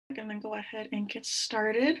and then go ahead and get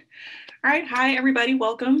started. All right, hi everybody,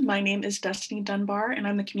 welcome. My name is Destiny Dunbar and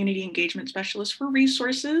I'm the Community Engagement Specialist for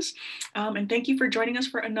Resources. And thank you for joining us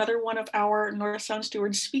for another one of our North Sound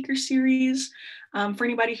Stewards speaker series. For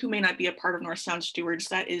anybody who may not be a part of North Sound Stewards,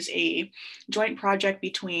 that is a joint project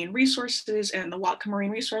between Resources and the Whatcom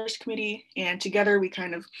Marine Resource Committee. And together we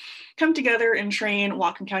kind of come together and train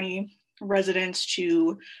Whatcom County residents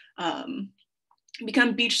to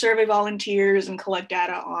become beach survey volunteers and collect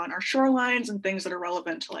data on our shorelines and things that are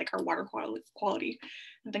relevant to like our water quality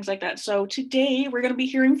and things like that. So today we're going to be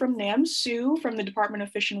hearing from Nam Su from the Department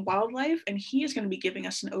of Fish and Wildlife, and he is going to be giving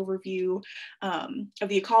us an overview of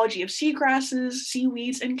the ecology of seagrasses,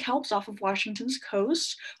 seaweeds, and kelps off of Washington's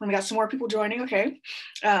coast. And we got some more people joining, okay.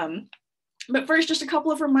 But first, just a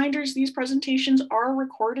couple of reminders. These presentations are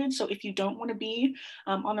recorded, so if you don't want to be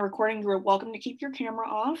on the recording, you're welcome to keep your camera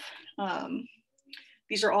off.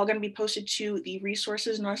 These are all going to be posted to the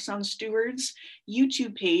Resources North Sound Stewards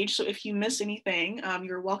YouTube page. So if you miss anything,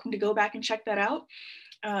 you're welcome to go back and check that out.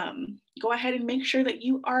 Go ahead and make sure that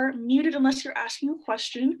you are muted unless you're asking a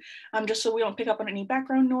question, just so we don't pick up on any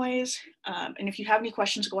background noise. And if you have any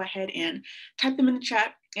questions, go ahead and type them in the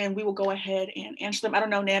chat and we will go ahead and answer them. I don't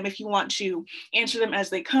know, Nam, if you want to answer them as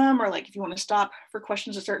they come or like if you want to stop for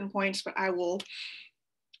questions at certain points, but I will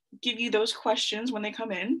give you those questions when they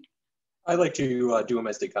come in. I like to do them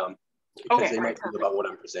as they come because they might be about what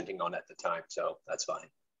I'm presenting on at the time, so that's fine.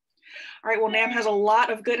 All right, well, Nam has a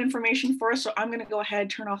lot of good information for us, so I'm going to go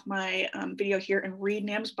ahead, turn off my video here and read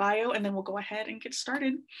Nam's bio, and then we'll go ahead and get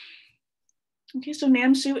started. Okay, so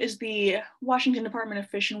Nam Su is the Washington Department of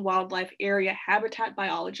Fish and Wildlife Area Habitat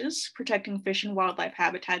Biologist, protecting fish and wildlife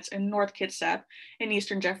habitats in North Kitsap and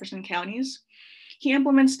Eastern Jefferson counties. He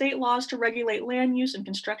implements state laws to regulate land use and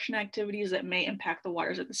construction activities that may impact the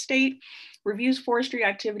waters of the state, reviews forestry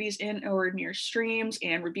activities in or near streams,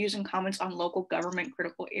 and reviews and comments on local government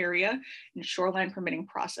critical area and shoreline permitting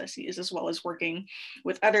processes, as well as working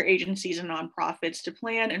with other agencies and nonprofits to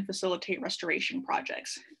plan and facilitate restoration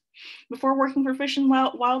projects. Before working for Fish and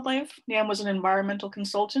Wildlife, Nam was an environmental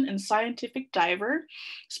consultant and scientific diver,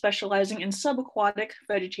 specializing in subaquatic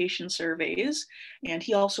vegetation surveys. And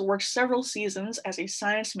he also worked several seasons as a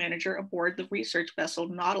science manager aboard the research vessel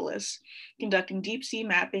Nautilus, conducting deep sea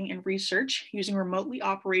mapping and research using remotely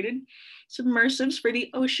operated submersives for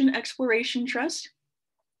the Ocean Exploration Trust.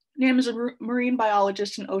 Nam is a marine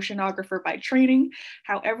biologist and oceanographer by training.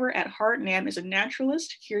 However, at heart, Nam is a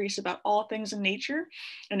naturalist, curious about all things in nature,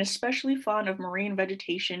 and especially fond of marine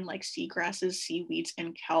vegetation like seagrasses, seaweeds,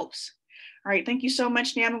 and kelps. All right, thank you so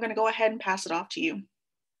much, Nam. I'm going to go ahead and pass it off to you.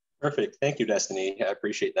 Perfect. Thank you, Destiny. I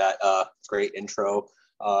appreciate that. Great intro.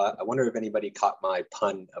 I wonder if anybody caught my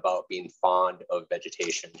pun about being fond of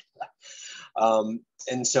vegetation.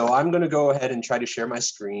 And so I'm going to go ahead and try to share my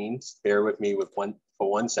screen. Bear with me for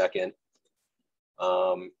 1 second.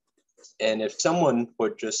 And if someone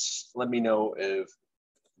would just let me know if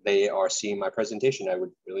they are seeing my presentation, I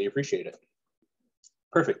would really appreciate it.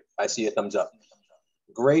 Perfect. I see a thumbs up.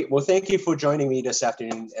 Great. Well, thank you for joining me this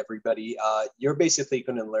afternoon, everybody. You're basically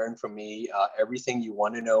going to learn from me everything you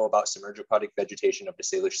want to know about submerged aquatic vegetation of the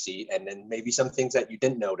Salish Sea, and then maybe some things that you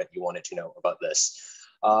didn't know that you wanted to know about this.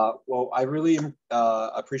 Well, I really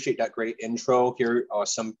appreciate that great intro. Here are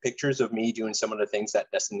some pictures of me doing some of the things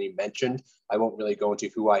that Destiny mentioned. I won't really go into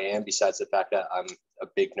who I am besides the fact that I'm a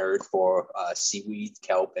big nerd for seaweed,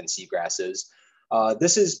 kelp, and seagrasses.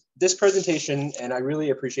 This presentation, and I really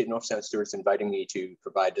appreciate North Sound Stewards inviting me to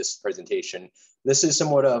provide this presentation. This is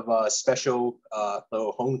somewhat of a special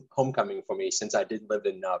little homecoming for me, since I did live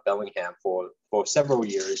in Bellingham for several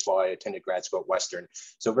years while I attended grad school at Western.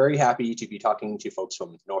 So very happy to be talking to folks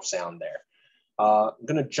from North Sound there. I'm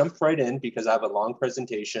gonna jump right in because I have a long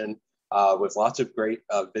presentation with lots of great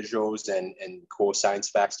visuals and cool science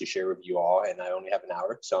facts to share with you all, and I only have an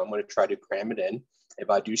hour, so I'm gonna try to cram it in. If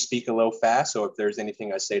I do speak a little fast, or if there's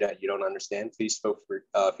anything I say that you don't understand, please feel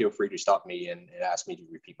free to stop me and ask me to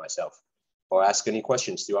repeat myself, or ask any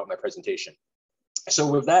questions throughout my presentation. So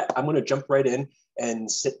with that, I'm going to jump right in and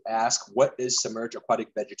ask, what is submerged aquatic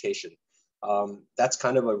vegetation? That's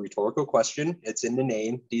kind of a rhetorical question. It's in the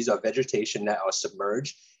name. These are vegetation that are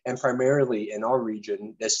submerged, and primarily in our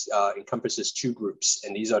region, this encompasses two groups,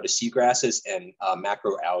 and these are the seagrasses and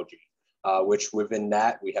macroalgae, which within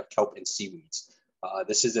that we have kelp and seaweeds.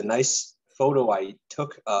 This is a nice photo I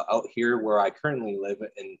took out here where I currently live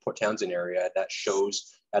in Port Townsend area that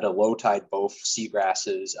shows at a low tide both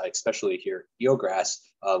seagrasses, especially here eelgrass,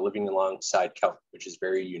 living alongside kelp, which is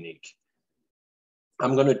very unique.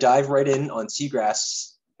 I'm going to dive right in on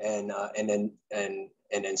seagrass and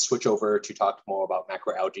then switch over to talk more about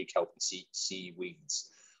macroalgae, kelp, and seaweeds.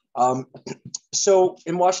 So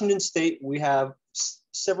in Washington State, we have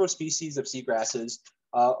several species of seagrasses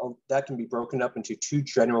that can be broken up into two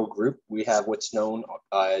general groups. We have what's known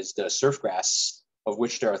as the surfgrass, of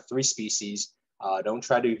which there are 3 species. Don't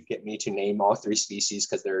try to get me to name all 3 species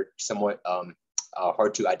because they're somewhat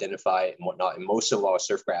hard to identify and whatnot. And most of our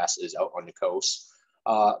surfgrass is out on the coast.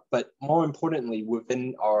 But more importantly,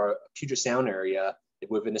 within our Puget Sound area,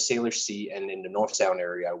 within the Salish Sea and in the North Sound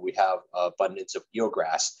area, we have abundance of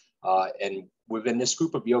eelgrass. And within this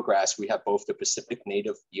group of eelgrass, we have both the Pacific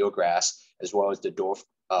native eelgrass as well as the dwarf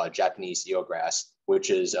Japanese eelgrass, which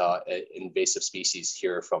is an invasive species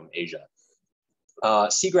here from Asia.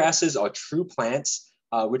 Seagrasses are true plants,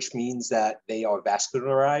 which means that they are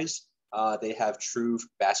vascularized. They have true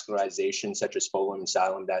vascularization, such as phloem and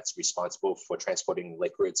xylem, that's responsible for transporting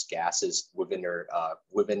liquids, gases within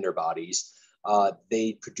their bodies.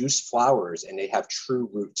 They produce flowers and they have true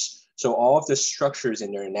roots. So all of the structures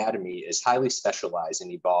in their anatomy is highly specialized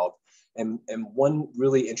and evolved. And one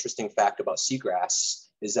really interesting fact about seagrass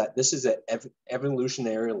is that this is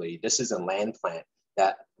evolutionarily, this is a land plant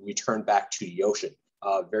that returned back to the ocean,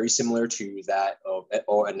 very similar to that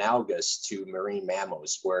or analogous to marine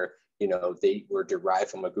mammals, where they were derived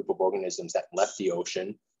from a group of organisms that left the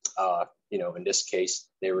ocean. In this case,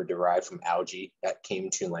 they were derived from algae that came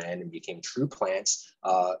to land and became true plants,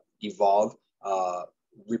 evolved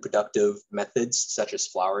reproductive methods such as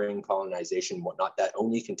flowering, colonization, and whatnot that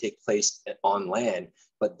only can take place on land,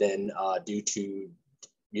 but then due to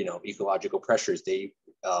ecological pressures, they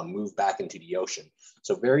move back into the ocean.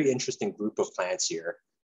 So very interesting group of plants here.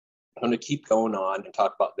 I'm going to keep going on and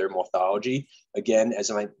talk about their morphology. Again,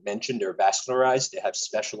 as I mentioned, they're vascularized. They have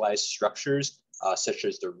specialized structures such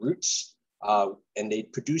as the roots, and they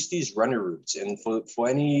produce these runner roots. And for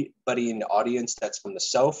anybody in the audience that's from the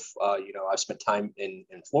South, I've spent time in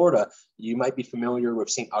Florida, you might be familiar with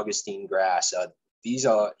St. Augustine grass. These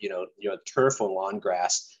are, turf or lawn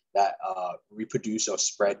grass that reproduce or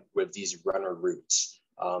spread with these runner roots.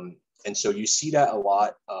 And so you see that a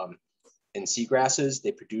lot in seagrasses.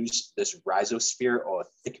 They produce this rhizosphere or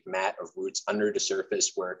thick mat of roots under the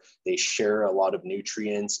surface where they share a lot of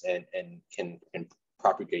nutrients and can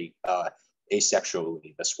propagate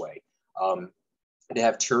asexually this way. They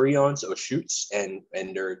have turions or shoots, and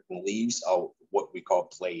their leaves are what we call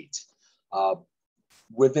blades.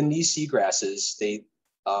 Within these seagrasses,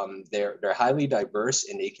 they're highly diverse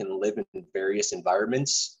and they can live in various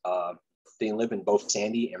environments. They live in both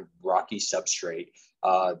sandy and rocky substrate.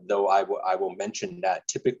 Though I will mention that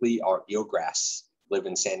typically our eelgrass live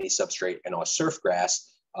in sandy substrate and our surfgrass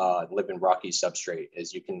live in rocky substrate.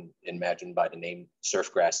 As you can imagine by the name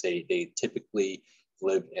surfgrass, they typically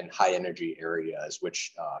live in high energy areas,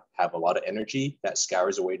 which have a lot of energy that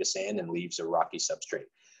scours away the sand and leaves a rocky substrate.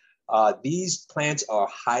 These plants are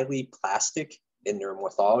highly plastic in their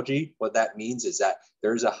morphology. What that means is that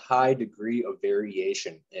there's a high degree of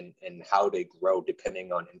variation in how they grow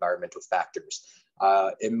depending on environmental factors.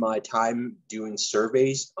 In my time doing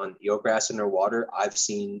surveys on eelgrass in their water, I've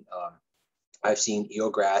seen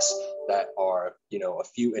eelgrass that are a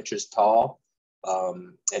few inches tall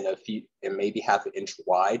and maybe half an inch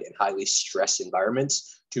wide in highly stressed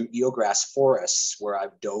environments, to eelgrass forests where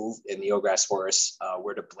I've dove in eelgrass forests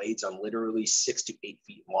where the blades are literally 6 to 8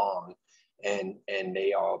 feet long. And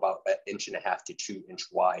they are about 1.5 to 2 inch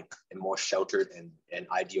wide and more sheltered and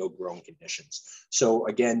ideal growing conditions. So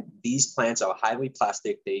again, these plants are highly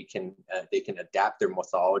plastic. They can adapt their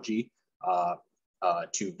morphology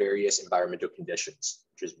to various environmental conditions,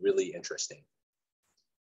 which is really interesting.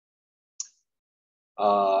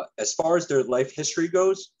 As far as their life history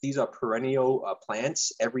goes, these are perennial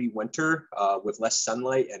plants. Every winter, with less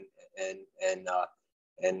sunlight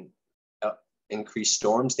and increased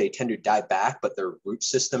storms, they tend to die back, but their root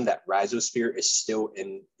system, that rhizosphere, is still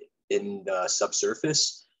in the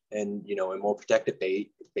subsurface. And in more protected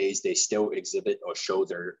bays, they still exhibit or show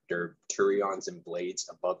their turions and blades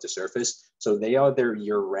above the surface. So they are there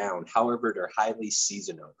year round. However, they're highly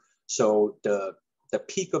seasonal. So the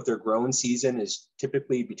peak of their growing season is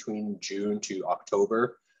typically between June to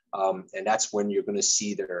October. And that's when you're going to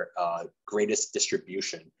see their greatest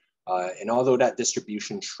distribution. And although that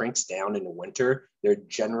distribution shrinks down in the winter, their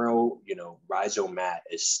general, rhizomat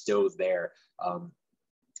is still there.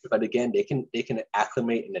 But again, they can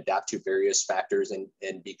acclimate and adapt to various factors,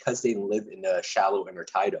 and because they live in the shallow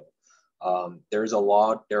intertidal, there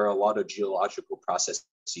are a lot of geological processes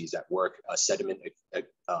at work, sediment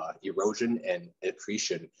erosion and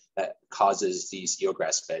accretion, that causes these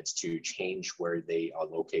eelgrass beds to change where they are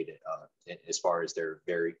located as far as their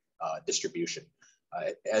distribution.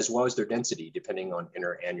 As well as their density, depending on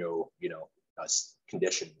interannual,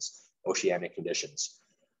 conditions, oceanic conditions.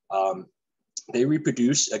 They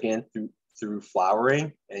reproduce again through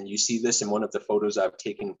flowering, and you see this in one of the photos I've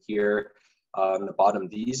taken here on the bottom.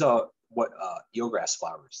 These are what eelgrass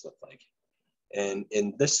flowers look like. And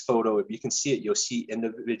in this photo, if you can see it, you'll see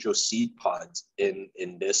individual seed pods in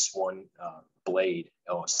this one blade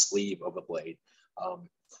or sleeve of a blade.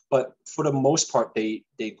 But for the most part, they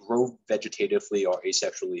grow vegetatively or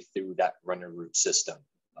asexually through that runner root system.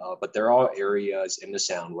 But there are areas in the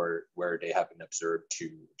sound where they have been observed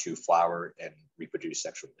to flower and reproduce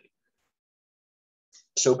sexually.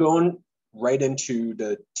 So going right into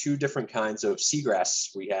the two different kinds of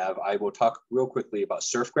seagrass we have, I will talk real quickly about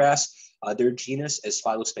surfgrass. Their genus is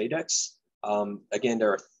Phyllosphadex. Again,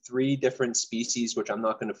 there are 3 different species, which I'm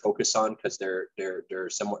not going to focus on because they're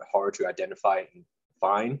somewhat hard to identify and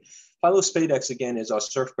find. Phyllosphadex, again, is a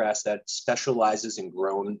surfgrass that specializes in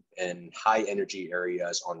growing in high energy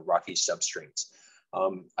areas on rocky substrates.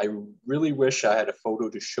 I really wish I had a photo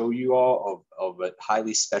to show you all of a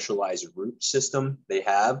highly specialized root system they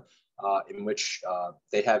have, in which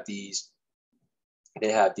they have these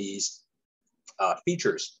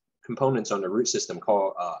features, components on the root system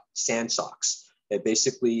called sand socks. It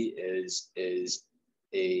basically is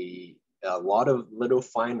a lot of little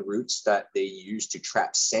fine roots that they use to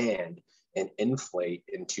trap sand and inflate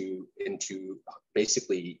into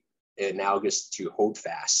basically analogous to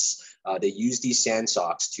holdfasts. They use these sand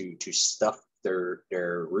socks to stuff their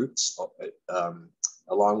roots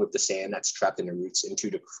along with the sand that's trapped in the roots into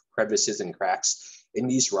the crevices and cracks in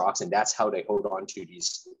these rocks, and that's how they hold on to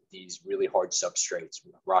these really hard substrates,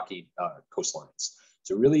 rocky coastlines.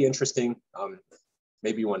 So really interesting.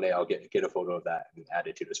 Maybe one day I'll get a photo of that and add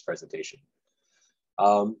it to this presentation.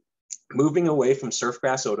 Moving away from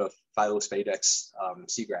surfgrass or the Phyllosphadex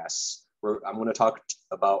seagrass, I'm going to talk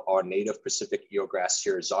about our native Pacific eelgrass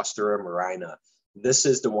here, Zostera marina. This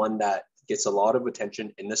is the one that gets a lot of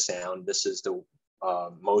attention in the sound. This is the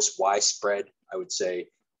most widespread, I would say,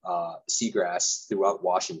 seagrass throughout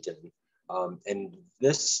Washington. And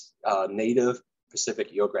this native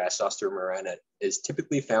Pacific eelgrass, Zostera marina, is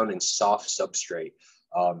typically found in soft substrate,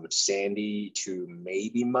 sandy to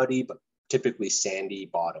maybe muddy, but typically sandy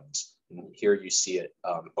bottoms. And here you see it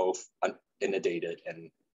both inundated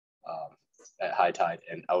and at high tide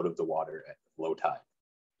and out of the water at low tide.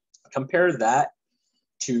 Compare that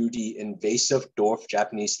to the invasive dwarf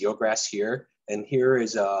Japanese eelgrass here. And here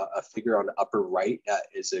is a figure on the upper right that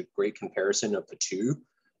is a great comparison of the two,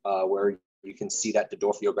 where you can see that the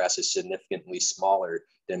dwarf eelgrass is significantly smaller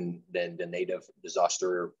than the native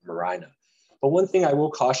Zostera marina. But one thing I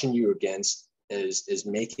will caution you against is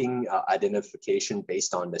making identification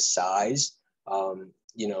based on the size.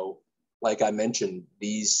 You know, like I mentioned,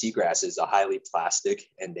 these seagrasses are highly plastic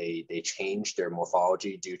and they change their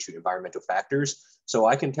morphology due to environmental factors. So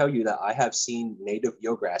I can tell you that I have seen native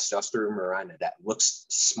eelgrass, Zostera marina, that looks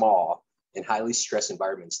small in highly stressed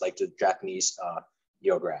environments like the Japanese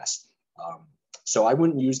eelgrass. So I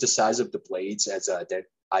wouldn't use the size of the blades as an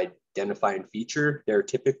identifying feature. They're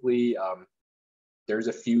typically, there's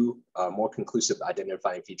a few more conclusive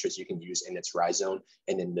identifying features you can use in its rhizome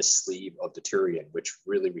and in the sleeve of the turion, which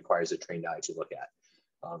really requires a trained eye to look at.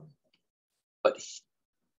 But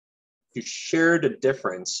to share the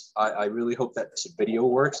difference, I really hope that this video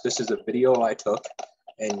works. This is a video I took,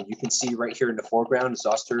 and you can see right here in the foreground,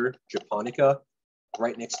 Zostera japonica,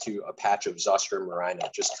 right next to a patch of Zostera marina,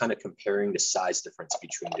 just kind of comparing the size difference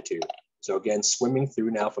between the two. So again, swimming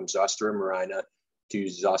through now from Zostera marina to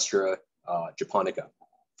Zostera japonica.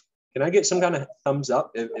 Can I get some kind of thumbs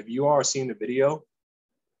up if you are seeing the video?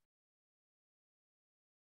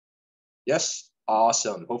 Yes,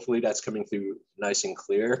 awesome. Hopefully that's coming through nice and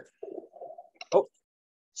clear. Oh,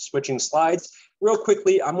 switching slides. Real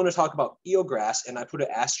quickly, I'm going to talk about eelgrass, and I put an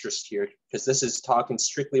asterisk here because this is talking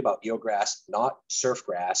strictly about eelgrass, not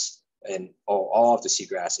surfgrass and all of the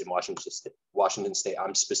seagrass in Washington State.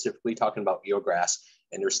 I'm specifically talking about eelgrass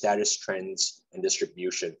and their status, trends, and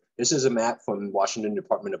distribution. This is a map from Washington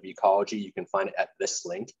Department of Ecology. You can find it at this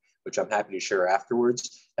link, which I'm happy to share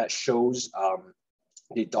afterwards, that shows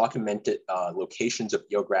the documented locations of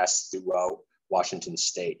eelgrass throughout Washington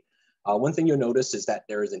State. One thing you'll notice is that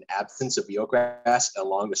there is an absence of eelgrass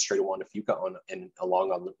along the Strait of Juan de Fuca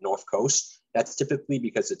along on the north coast. That's typically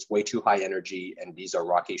because it's way too high energy and these are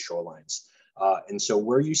rocky shorelines. And so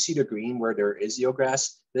where you see the green, where there is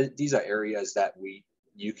eelgrass, these are areas that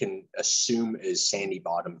you can assume is sandy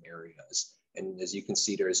bottom areas. And as you can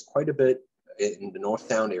see, there is quite a bit in the North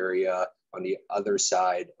Sound area on the other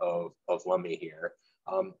side of Lummi here.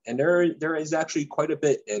 And there is actually quite a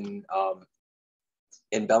bit in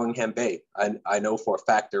in Bellingham Bay. I know for a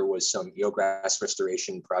fact there was some eelgrass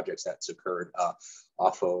restoration projects that's occurred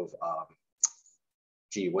off of,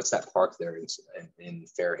 what's that park there in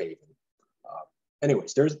Fairhaven?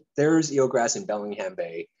 Anyways, there's eelgrass in Bellingham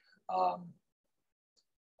Bay.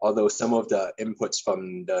 Although some of the inputs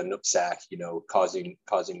from the Nooksack,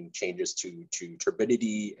 causing changes to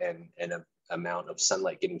turbidity and an amount of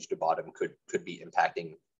sunlight getting to the bottom could be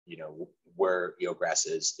impacting, where eelgrass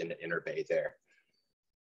is in the inner bay there.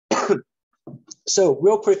 So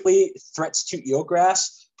real quickly, threats to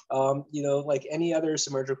eelgrass. Like any other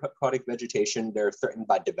submerged aquatic vegetation, they're threatened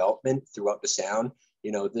by development throughout the sound.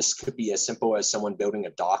 This could be as simple as someone building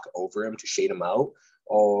a dock over them to shade them out,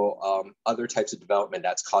 or other types of development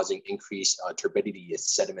that's causing increased turbidity and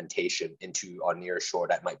sedimentation into our near shore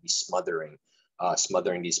that might be smothering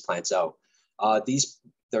these plants out.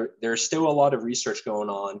 There's still a lot of research going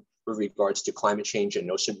on with regards to climate change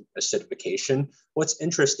and ocean acidification. What's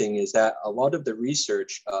interesting is that a lot of the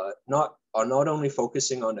research are not only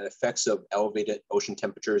focusing on the effects of elevated ocean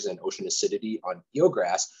temperatures and ocean acidity on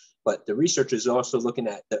eelgrass, but the research is also looking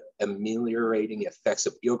at the ameliorating effects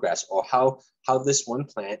of eelgrass, or how this one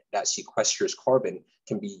plant that sequesters carbon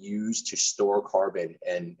can be used to store carbon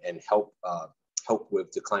and help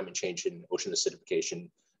with the climate change and ocean acidification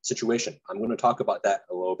situation. I'm going to talk about that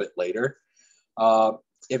a little bit later.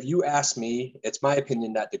 If you ask me, it's my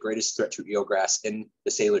opinion that the greatest threat to eelgrass in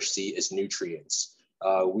the Salish Sea is nutrients.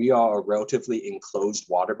 We are a relatively enclosed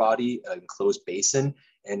water body, an enclosed basin,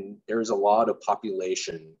 and there's a lot of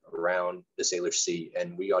population around the Salish Sea,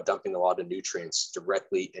 and we are dumping a lot of nutrients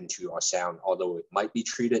directly into our sound. Although it might be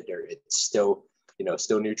treated, it's still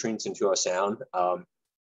nutrients into our sound.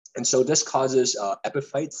 And so this causes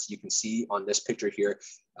epiphytes. You can see on this picture here,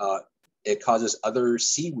 it causes other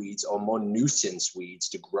seaweeds or more nuisance weeds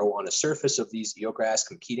to grow on the surface of these eelgrass,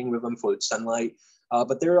 competing with them for sunlight.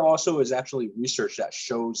 But there also is actually research that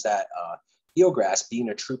shows that eelgrass, being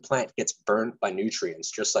a true plant, gets burnt by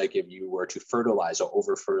nutrients, just like if you were to fertilize or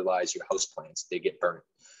over-fertilize your house plants, they get burnt.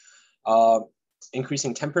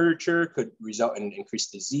 Increasing temperature could result in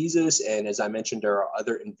increased diseases. And as I mentioned, there are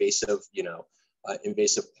other invasive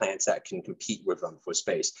plants that can compete with them for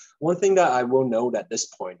space. One thing that I will note at this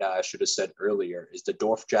point that I should have said earlier is the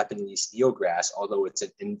dwarf Japanese eelgrass, although it's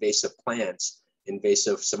an invasive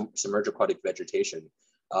submerged aquatic vegetation.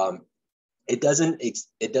 It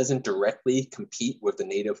doesn't directly compete with the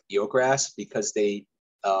native eelgrass because the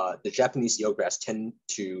Japanese eelgrass tend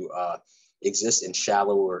to exist in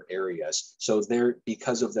shallower areas. So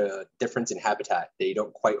because of the difference in habitat, they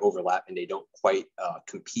don't quite overlap and they don't quite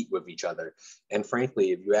compete with each other. And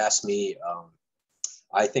frankly, if you ask me,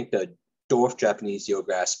 I think the dwarf Japanese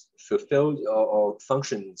eelgrass fulfills or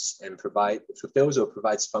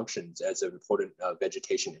provides functions as an important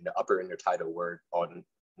vegetation in the upper intertidal where on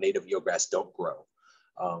native eelgrass don't grow.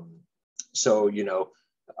 So,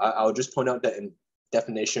 I'll just point out that in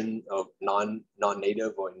definition of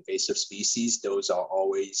non-native or invasive species, those are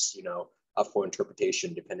always, up for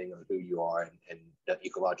interpretation depending on who you are and the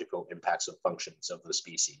ecological impacts of functions of the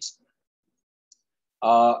species.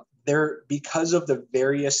 Because of the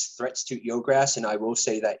various threats to eelgrass, and I will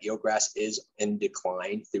say that eelgrass is in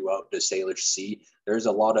decline throughout the Salish Sea, there's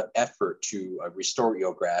a lot of effort to restore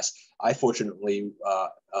eelgrass. I fortunately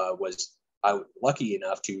was lucky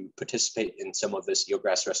enough to participate in some of this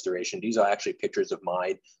eelgrass restoration. These are actually pictures of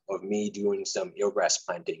me doing some eelgrass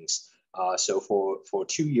plantings. So for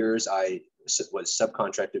 2 years, I was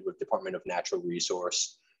subcontracted with Department of Natural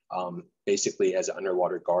Resource, basically as an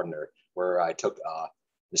underwater gardener, where I took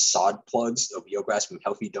the sod plugs of eelgrass from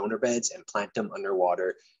healthy donor beds and plant them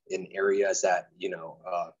underwater in areas that,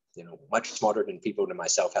 much smarter than people than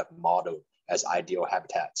myself have modeled as ideal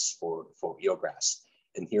habitats for eelgrass.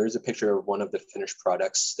 And here's a picture of one of the finished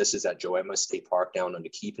products. This is at Joema State Park down on the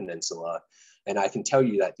Key Peninsula. And I can tell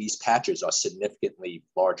you that these patches are significantly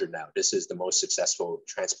larger now. This is the most successful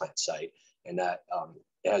transplant site, and that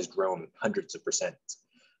it has grown hundreds of percent.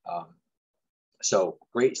 So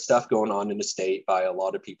great stuff going on in the state by a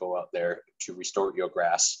lot of people out there to restore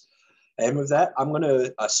eelgrass. And with that, I'm going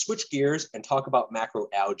to switch gears and talk about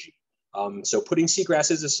macroalgae. So putting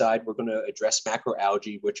seagrasses aside, we're going to address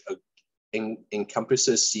macroalgae, which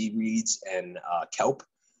encompasses seaweeds and kelp.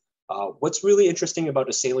 What's really interesting about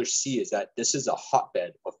the Salish Sea is that this is a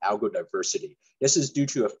hotbed of algal diversity. This is due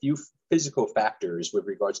to a few physical factors with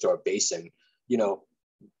regards to our basin.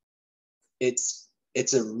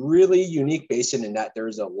 It's a really unique basin in that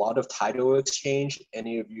there's a lot of tidal exchange.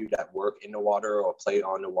 Any of you that work in the water or play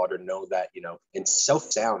on the water know that, in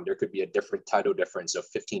South Sound, there could be a different tidal difference of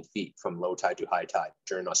 15 feet from low tide to high tide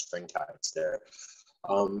during our spring tides there.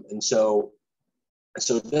 And so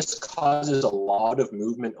So this causes a lot of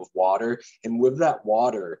movement of water, and with that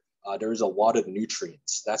water, there's a lot of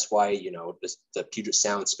nutrients. That's why, the Puget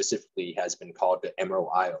Sound specifically has been called the Emerald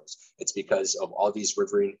Isles. It's because of all these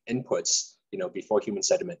riverine inputs, before human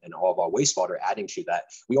sediment and all of our wastewater adding to that.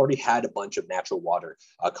 We already had a bunch of natural water,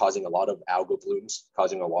 causing a lot of algal blooms,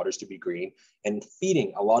 causing our waters to be green, and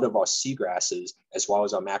feeding a lot of our seagrasses as well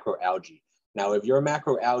as our macroalgae. Now, if you're a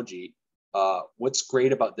macroalgae, what's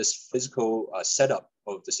great about this physical setup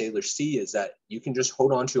of the Salish Sea is that you can just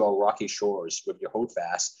hold on to our rocky shores with your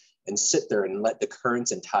holdfast and sit there and let the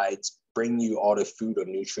currents and tides bring you all the food or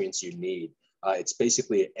nutrients you need. It's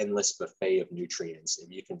basically an endless buffet of nutrients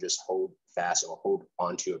if you can just hold fast or hold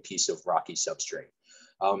onto a piece of rocky substrate.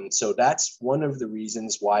 So that's one of the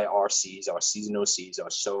reasons why our seas, our seasonal seas,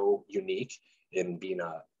 are so unique in being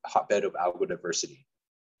a hotbed of algal diversity.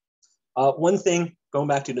 One thing, going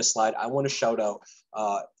back to the slide, I want to shout out,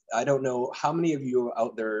 I don't know how many of you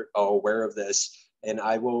out there are aware of this, and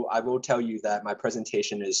I will tell you that my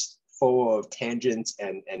presentation is full of tangents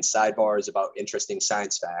and sidebars about interesting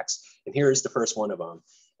science facts. And here is the first one of them.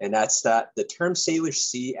 And that's that the term Salish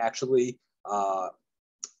Sea actually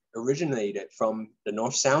originated from the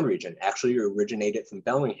North Sound region, actually originated from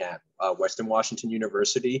Bellingham, Western Washington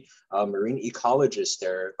University, a marine ecologist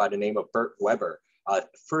there by the name of Bert Weber.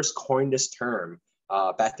 First coined this term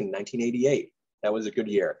back in 1988. That was a good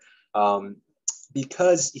year.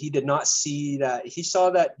 Because he did not see that, he saw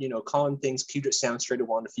that, calling things Puget Sound, Strait of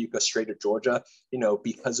Juan de Fuca, Strait of Georgia,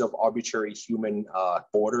 because of arbitrary human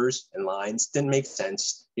borders and lines, didn't make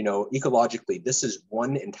sense. Ecologically, this is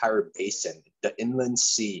one entire basin, the inland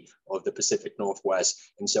sea of the Pacific Northwest.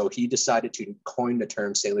 And so he decided to coin the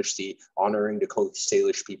term Salish Sea, honoring the Coast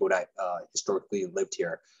Salish people that historically lived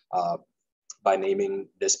here by naming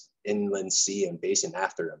this inland sea and basin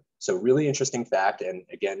after him. So really interesting fact, and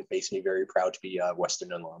again, makes me very proud to be a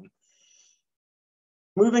Western alum.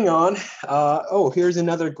 Moving on, here's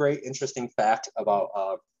another great interesting fact about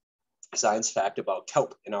science fact about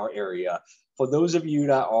kelp in our area. For those of you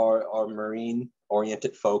that are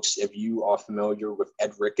marine-oriented folks, if you are familiar with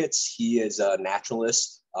Ed Ricketts, he is a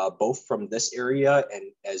naturalist, both from this area and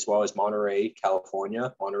as well as Monterey,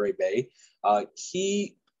 California, Monterey Bay.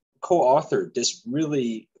 He co-authored this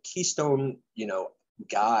really keystone,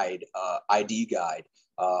 guide, ID guide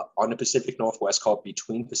on the Pacific Northwest called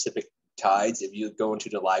Between Pacific Tides. If you go into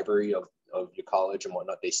the library of your college and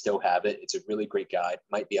whatnot, they still have it. It's a really great guide.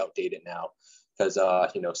 Might be outdated now because,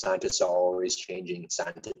 scientists are always changing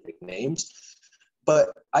scientific names.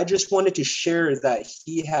 But I just wanted to share that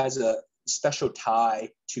he has a special tie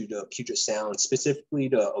to the Puget Sound, specifically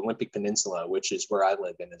the Olympic Peninsula, which is where I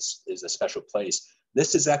live and is a special place.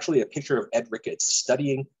 This is actually a picture of Ed Ricketts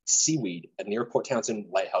studying seaweed near Port Townsend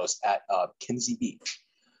Lighthouse at Kinsey Beach.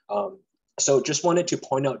 So just wanted to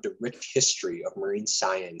point out the rich history of marine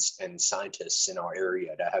science and scientists in our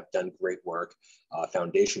area that have done great work,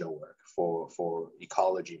 foundational work for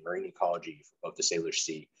ecology, marine ecology of the Salish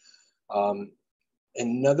Sea.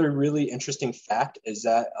 Another really interesting fact is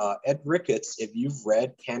that Ed Ricketts, if you've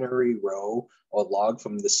read Cannery Row or Log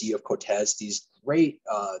from the Sea of Cortez, these great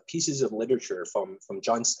pieces of literature from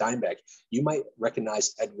John Steinbeck, you might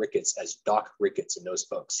recognize Ed Ricketts as Doc Ricketts in those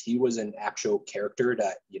books. He was an actual character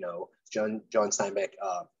that, John Steinbeck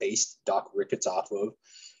based Doc Ricketts off of.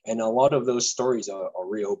 And a lot of those stories are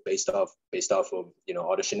real, based off of,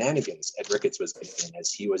 all the shenanigans Ed Ricketts was doing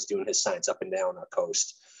as he was doing his science up and down our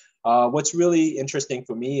coast. What's really interesting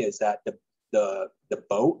for me is that the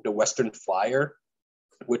boat, the Western Flyer,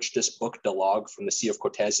 which this book, the log from the Sea of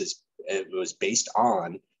Cortez, was based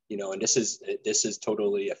on, and this is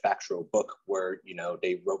totally a factual book where,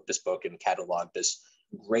 they wrote this book and cataloged this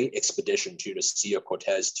great expedition to the Sea of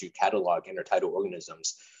Cortez to catalog intertidal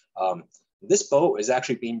organisms. This boat is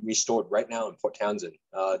actually being restored right now in Port Townsend.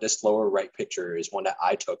 This lower right picture is one that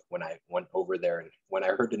I took when I went over there, and when I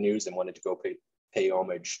heard the news and wanted to go pay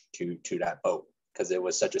homage to that boat, because it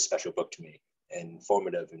was such a special book to me and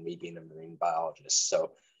formative in me being a marine biologist.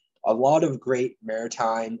 So a lot of great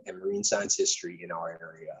maritime and marine science history in our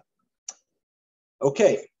area.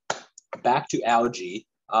 Okay, back to algae.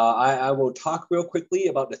 I will talk real quickly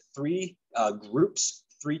about the three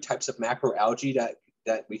types of macroalgae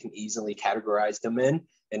that we can easily categorize them in.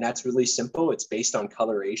 And that's really simple. It's based on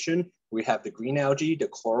coloration. We have the green algae, the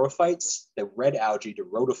chlorophytes, the red algae, the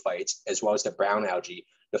rhodophytes, as well as the brown algae,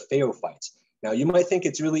 the phaeophytes. Now, you might think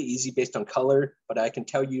it's really easy based on color, but I can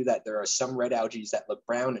tell you that there are some red algae that look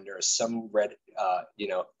brown, and there are some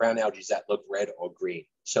brown algae that look red or green.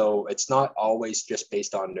 So it's not always just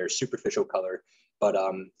based on their superficial color, but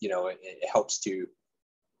it helps to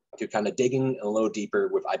kind of digging a little deeper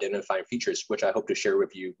with identifying features, which I hope to share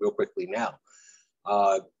with you real quickly now.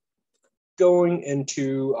 Going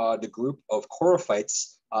into the group of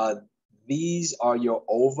corophytes, these are your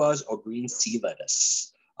ulvas or green sea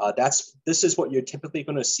lettuce. This is what you're typically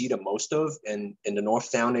going to see the most of in the North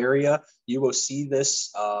Sound area. You will see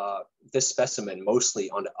this this specimen mostly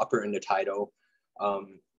on the upper intertidal.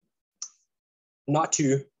 Not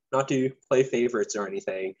to play favorites or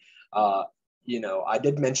anything. You know, I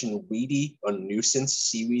did mention weedy or nuisance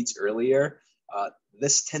seaweeds earlier.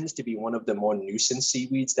 This tends to be one of the more nuisance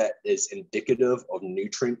seaweeds that is indicative of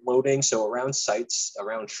nutrient loading. So around sites,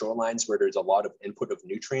 around shorelines where there's a lot of input of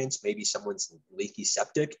nutrients, maybe someone's leaky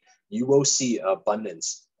septic, you will see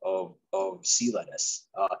abundance of sea lettuce.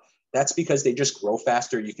 That's because they just grow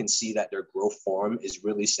faster. You can see that their growth form is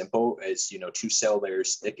really simple. It's, you know, 2 cell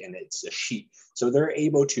layers thick and it's a sheet. So they're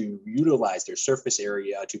able to utilize their surface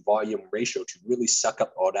area to volume ratio to really suck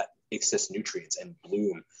up all that excess nutrients and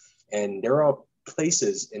bloom. And there are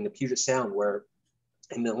places in the Puget Sound where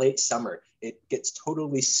in the late summer, it gets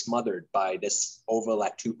totally smothered by this ulva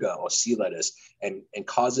lactuca or sea lettuce and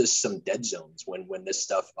causes some dead zones when this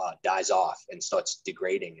stuff dies off and starts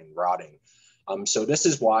degrading and rotting. So this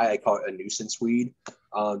is why I call it a nuisance weed,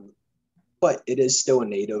 but it is still a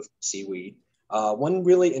native seaweed.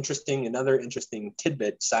 Another interesting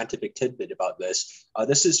tidbit, scientific tidbit about this,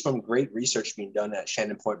 this is from great research being done at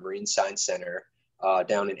Shannon Point Marine Science Center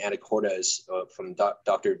down in Anacortes from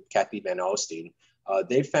Dr. Kathy Van Alstyne.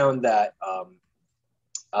 They found that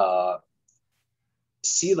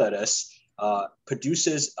sea lettuce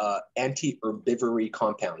produces anti-herbivory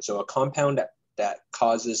compound. So a compound that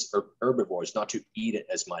causes herbivores not to eat it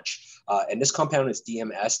as much. And this compound is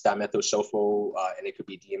DMS, dimethyl and it could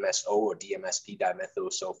be DMSO or DMSP,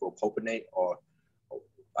 dimethylsulfopropionate, or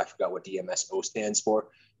I forgot what DMSO stands for,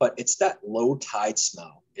 but it's that low tide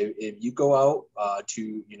smell. If you go out to,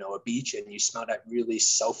 you know, a beach and you smell that really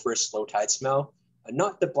sulfurous low tide smell,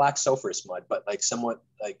 not the black sulfurous mud, but like somewhat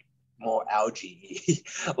like more algae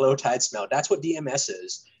low tide smell, that's what DMS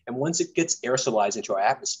is. And once it gets aerosolized into our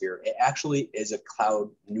atmosphere, it actually is a cloud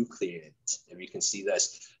nucleate, if you can see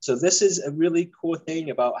this. So this is a really cool thing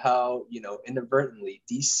about how, you know, inadvertently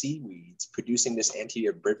these seaweeds producing this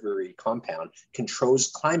anti-herbivory compound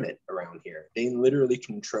controls climate around here. They literally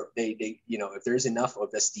control, they you know, if there's enough of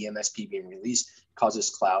this DMSP being released, causes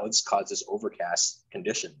clouds, causes overcast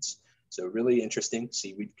conditions. So really interesting,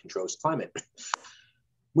 seaweed controls climate.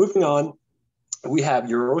 Moving on, we have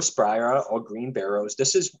Eurospira or green barrows.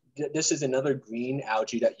 This is another green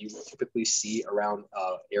algae that you typically see around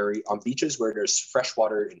on beaches where there's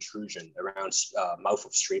freshwater intrusion around mouth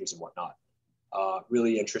of streams and whatnot.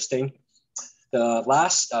 Really interesting. The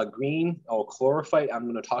last green or chlorophyte I'm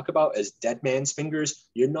going to talk about is dead man's fingers.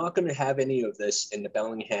 You're not going to have any of this in the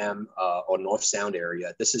Bellingham or North Sound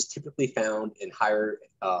area. This is typically found in higher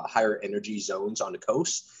energy zones on the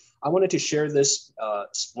coast. I wanted to share this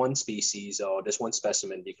one species or this one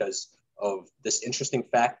specimen because of this interesting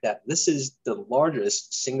fact that this is the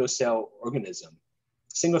largest largest single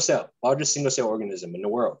cell organism in the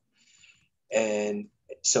world. And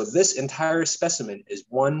so this entire specimen is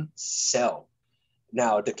one cell.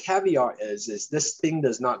 Now, the caveat is this thing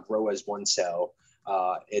does not grow as one cell.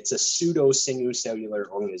 It's a pseudo single cellular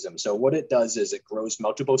organism. So what it does is it grows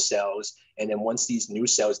multiple cells, and then once these new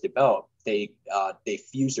cells develop, they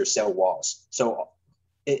fuse their cell walls. So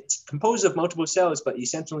it's composed of multiple cells, but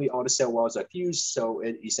essentially all the cell walls are fused, so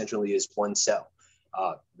it essentially is one cell.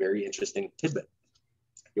 Very interesting tidbit.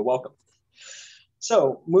 You're welcome.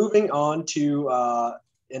 So moving on to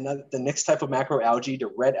the next type of macroalgae,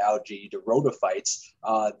 the red algae, the rhodophytes.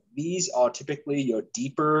 These are typically your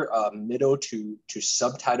deeper middle to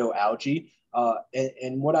subtidal algae.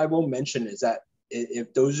 And what I will mention is that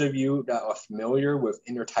if those of you that are familiar with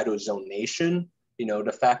intertidal zonation, you know,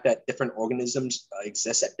 the fact that different organisms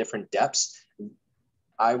exist at different depths,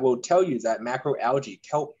 I will tell you that macroalgae,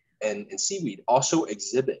 kelp, and seaweed also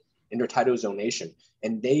exhibit intertidal zonation.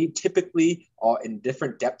 And they typically are in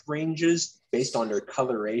different depth ranges based on their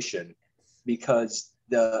coloration, because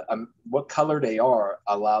what color they are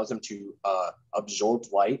allows them to absorb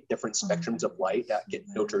light, different spectrums of light that get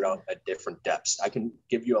filtered out at different depths. I can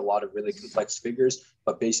give you a lot of really complex figures,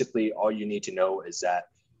 but basically all you need to know is that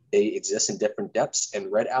they exist in different depths,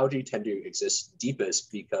 and red algae tend to exist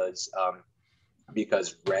deepest because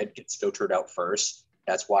red gets filtered out first.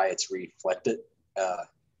 That's why it's reflected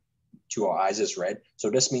to our eyes as red. So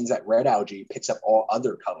this means that red algae picks up all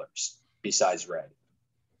other colors besides red.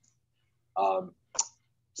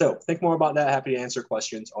 So think more about that. Happy to answer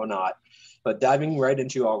questions or not. But diving right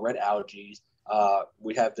into our red algae,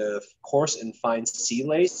 We have the coarse and fine sea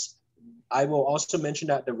lace. I will also mention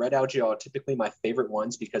that the red algae are typically my favorite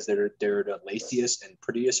ones because they're the laciest and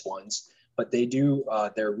prettiest ones, but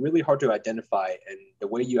they're really hard to identify. And the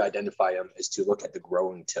way you identify them is to look at the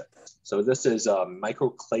growing tip. So this is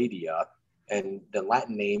Microcladia, and the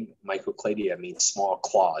Latin name Microcladia means small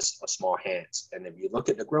claws or small hands. And if you look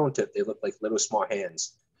at the growing tip, they look like little small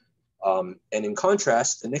hands. And in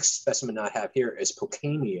contrast, the next specimen I have here is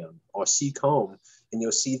Procanium or sea comb, and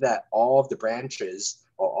you'll see that all of the branches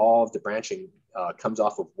or all of the branching comes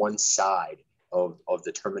off of one side of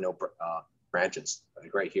the terminal branches,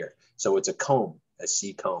 like right here. So it's a comb, a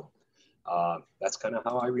sea comb. That's kind of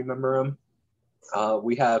how I remember them.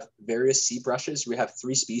 We have various sea brushes. We have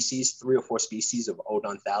three or four species of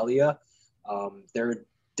Odonthalia. Their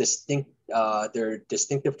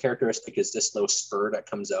distinctive characteristic is this little spur that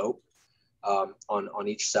comes out on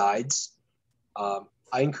each sides.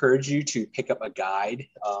 I encourage you to pick up a guide.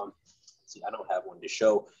 See, I don't have one to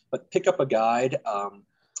show, but pick up a guide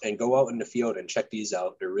and go out in the field and check these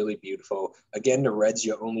out. They're really beautiful. Again, the reds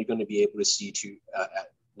you're only going to be able to see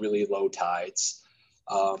at really low tides.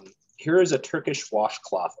 Here is a Turkish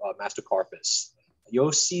washcloth, Mastocarpus.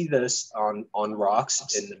 You'll see this on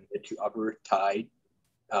rocks in the mid to upper tide,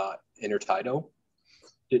 intertidal.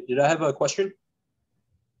 Did I have a question?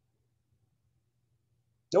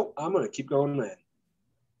 Nope, I'm going to keep going then.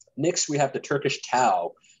 Next, we have the Turkish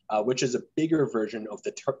towel, which is a bigger version of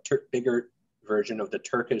the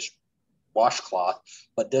Turkish washcloth.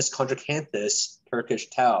 But this Chondrochanthus Turkish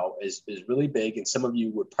towel is really big, and some of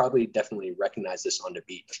you would probably definitely recognize this on the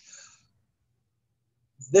beach.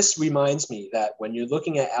 This reminds me that when you're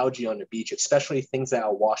looking at algae on the beach, especially things that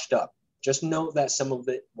are washed up, just note that some of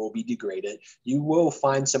it will be degraded. You will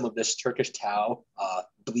find some of this Turkish towel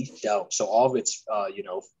bleached out. So all of its,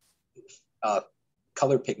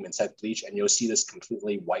 color pigments have bleached, and you'll see this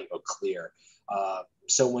completely white or clear.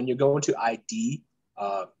 So when you go into ID,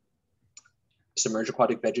 submerged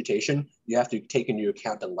aquatic vegetation, you have to take into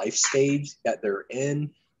account the life stage that they're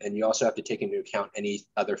in, and you also have to take into account any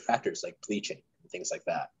other factors like bleaching and things like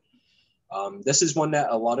that. This is one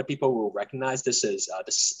that a lot of people will recognize. This is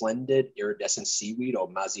the splendid iridescent seaweed, or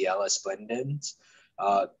Maziella splendens.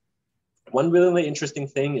 One really interesting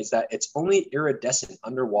thing is that it's only iridescent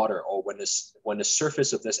underwater or when the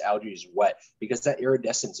surface of this algae is wet, because that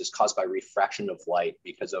iridescence is caused by refraction of light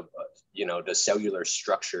because of the cellular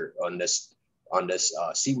structure on this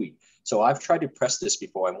seaweed. So I've tried to press this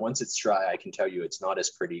before, and once it's dry, I can tell you it's not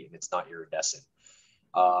as pretty and it's not iridescent.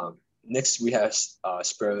 Next, we have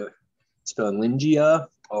Spiralingia,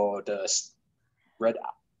 or the red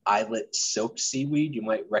eyelet silk seaweed. You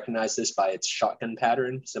might recognize this by its shotgun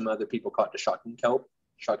pattern. Some other people call it the shotgun kelp,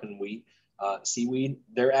 shotgun wheat seaweed.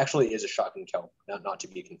 There actually is a shotgun kelp, not to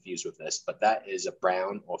be confused with this, but that is a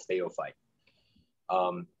brown or phaeophyte.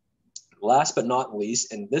 Last but not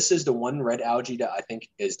least, and this is the one red algae that I think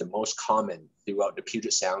is the most common throughout the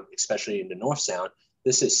Puget Sound, especially in the North Sound.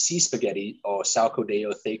 This is sea spaghetti, or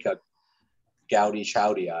Salcodeotheca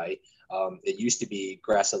gaudi-chaudii. It used to be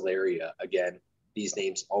Gracilaria. Again, these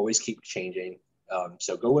names always keep changing.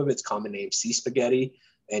 So go with its common name, sea spaghetti,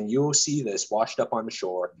 and you'll see this washed up on the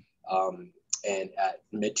shore and at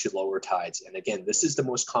mid to lower tides. And again, this is the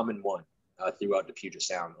most common one throughout the Puget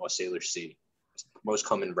Sound or Salish Sea, most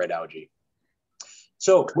common red algae.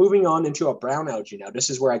 So moving on into our brown algae now, this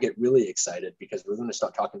is where I get really excited because we're going to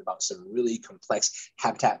start talking about some really complex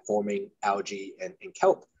habitat forming algae and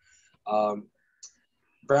kelp.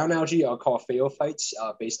 Brown algae are called phaeophytes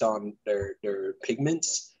based on their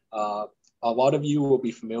pigments. A lot of you will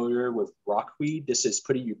be familiar with rockweed. This is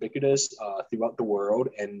pretty ubiquitous throughout the world,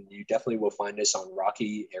 and you definitely will find this on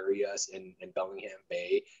rocky areas in Bellingham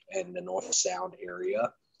Bay and the North Sound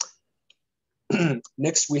area.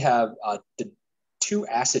 Next, we have the two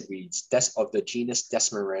acid weeds of the genus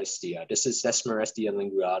Desmarestia. This is Desmarestia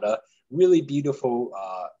linguata, really beautiful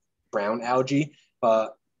brown algae,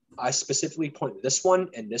 but I specifically point to this one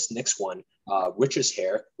and this next one, witch's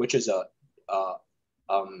hair, which is a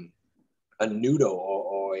noodle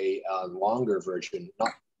or a longer version,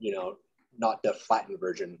 not the flattened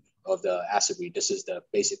version of the acid weed. This is the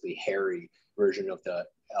basically hairy version of the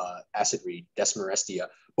acid weed, Desmarestia.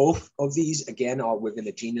 Both of these, again, are within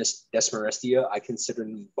the genus Desmarestia. I consider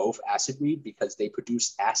them both acid weed because they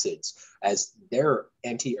produce acids as their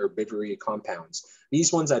anti-herbivory compounds.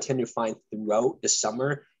 These ones I tend to find throughout the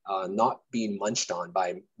summer, not being munched on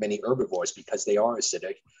by many herbivores because they are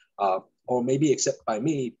acidic, or maybe except by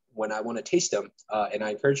me when I want to taste them. And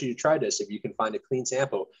I encourage you to try this if you can find a clean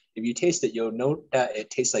sample. If you taste it, you'll note that it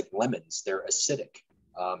tastes like lemons. They're acidic.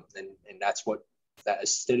 And that's what that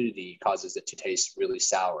acidity causes it to taste really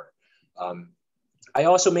sour. I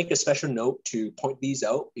also make a special note to point these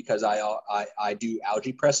out because I do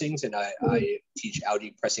algae pressings and I teach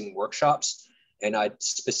algae pressing workshops. And I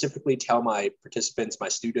specifically tell my participants, my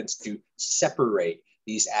students, to separate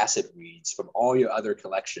these acid weeds from all your other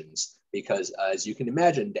collections, because as you can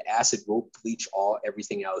imagine, the acid will bleach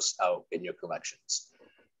everything else out in your collections.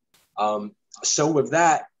 So with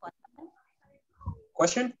that,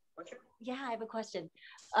 question? Yeah, I have a question.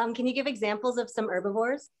 Can you give examples of some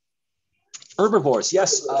herbivores? Herbivores,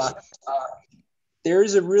 yes.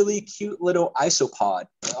 There's a really cute little isopod.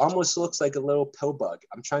 It almost looks like a little pill bug.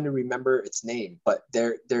 I'm trying to remember its name, but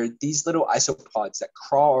they're these little isopods that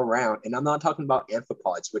crawl around. And I'm not talking about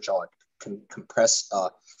amphipods, which are compressed,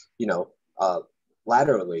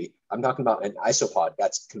 laterally. I'm talking about an isopod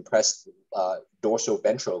that's compressed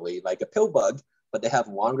dorso-ventrally, like a pill bug, but they have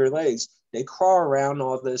longer legs. They crawl around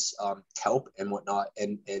all this kelp and whatnot,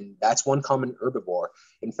 and that's one common herbivore.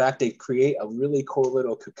 In fact, they create a really cool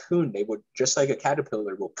little cocoon. They would, just like a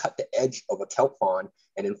caterpillar, will cut the edge of a kelp fawn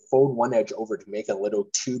and then fold one edge over to make a little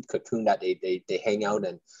tube cocoon that they hang out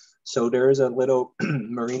in. So there is a little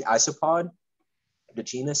marine isopod. The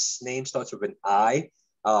genus name starts with an I.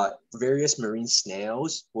 Various marine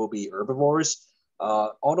snails will be herbivores,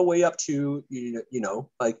 all the way up to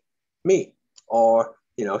like me or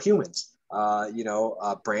humans.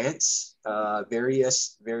 Brants,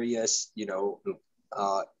 various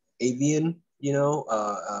avian,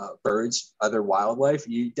 birds, other wildlife.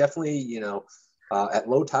 You definitely, at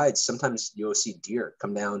low tides, sometimes you'll see deer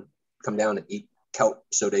come down and eat kelp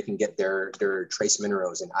so they can get their trace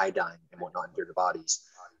minerals and iodine and whatnot into their bodies.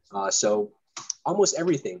 So almost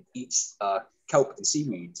everything eats kelp and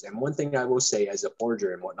seaweeds. And one thing I will say as a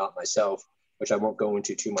forager and whatnot myself, which I won't go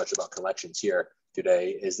into too much about collections here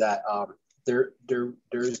today, is that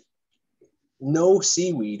there's no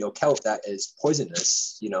seaweed or kelp that is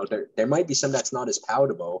poisonous. There might be some that's not as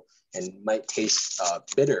palatable and might taste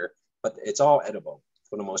bitter, but it's all edible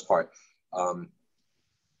for the most part. All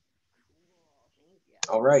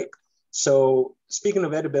right. So speaking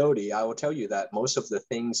of edibility, I will tell you that most of the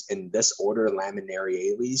things in this order,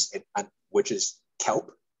 Laminariales, which is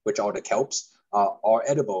kelp, which are the kelps, are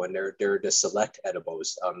edible, and they're the select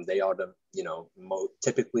edibles. They are the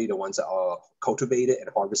typically the ones that are cultivated and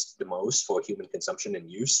harvested the most for human consumption and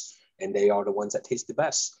use, and they are the ones that taste the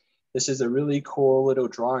best. This is a really cool little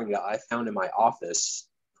drawing that I found in my office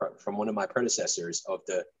from one of my predecessors of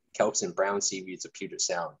the kelps and brown seaweeds of Puget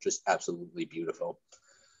Sound. Just absolutely beautiful.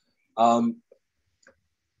 Going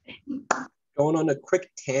on a quick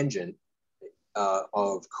tangent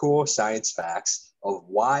of cool science facts of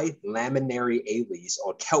why Laminariales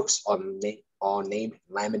or kelps are named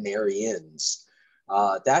laminarians.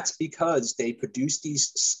 That's because they produce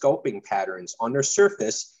these sculpting patterns on their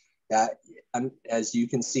surface that, as you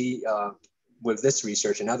can see with this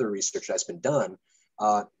research and other research that's been done,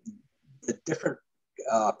 the different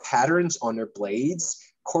patterns on their blades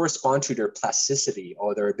correspond to their plasticity,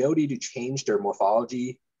 or their ability to change their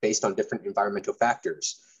morphology based on different environmental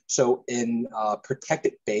factors. So in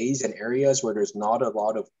protected bays and areas where there's not a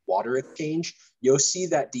lot of water exchange, you'll see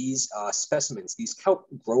that these specimens, these kelp,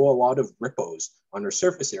 grow a lot of ripples on their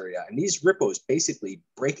surface area. And these ripples basically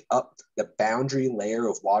break up the boundary layer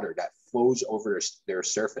of water that flows over their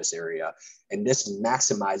surface area. And this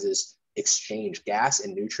maximizes exchange, gas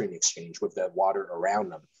and nutrient exchange with the water around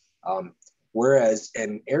them. Whereas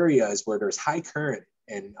in areas where there's high current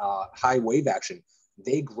and high wave action,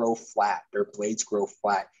 they grow flat, their blades grow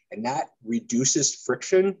flat, and that reduces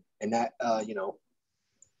friction, and that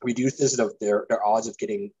reduces their odds of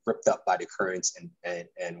getting ripped up by the currents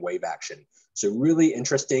and wave action. So really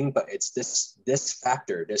interesting, but it's this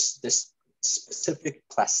factor, this specific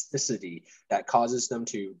plasticity that causes them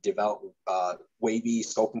to develop wavy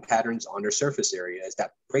sculpting patterns on their surface areas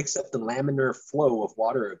that breaks up the laminar flow of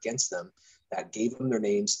water against them that gave them their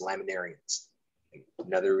names laminarians.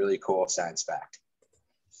 Another really cool science fact.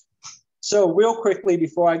 So real quickly,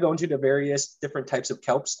 before I go into the various different types of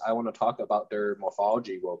kelps, I want to talk about their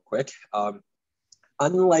morphology real quick.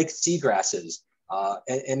 Unlike seagrasses,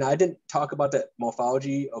 and I didn't talk about the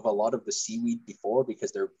morphology of a lot of the seaweed before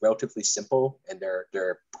because they're relatively simple and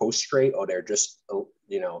they're prostrate, or they're just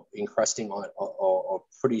encrusting on or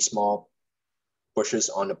pretty small bushes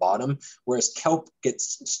on the bottom. Whereas kelp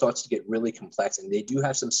starts to get really complex, and they do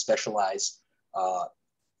have some specialized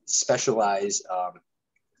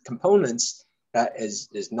components that is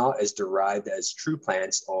not as derived as true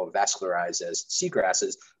plants or vascularized as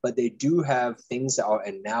seagrasses, but they do have things that are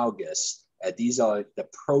analogous. These are the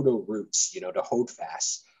proto roots, the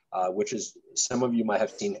holdfasts. which is, some of you might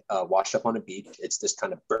have seen washed up on a beach. It's this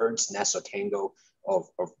kind of bird's nest or tango of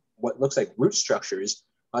what looks like root structures.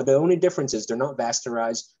 The only difference is they're not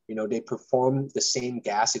vascularized. You know, they perform the same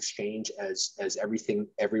gas exchange as everything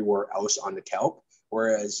everywhere else on the kelp.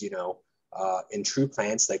 Whereas, you know, in true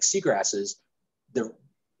plants like seagrasses, the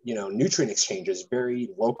nutrient exchange is very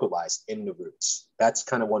localized in the roots. That's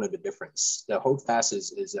kind of one of the difference. The holdfast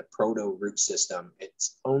is a proto root system.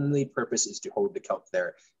 Its only purpose is to hold the kelp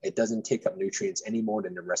there. It doesn't take up nutrients any more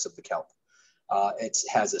than the rest of the kelp. It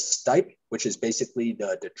has a stipe, which is basically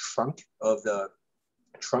the trunk of the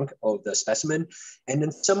specimen. And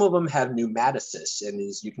then some of them have pneumatocysts. And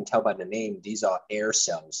as you can tell by the name, these are air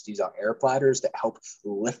cells. These are air bladders that help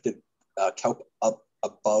lift the kelp up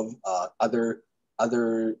above other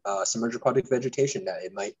submerged aquatic vegetation that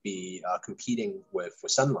it might be competing with for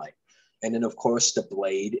sunlight. And then of course the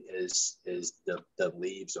blade is the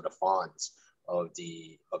leaves or the fronds of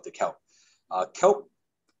the kelp. Kelp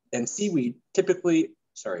and seaweed typically,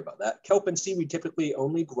 kelp and seaweed typically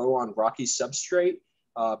only grow on rocky substrate.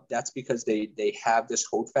 That's because they have this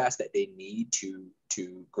holdfast that they need to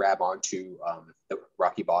grab onto the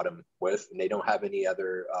rocky bottom with, and they don't have any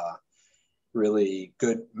other really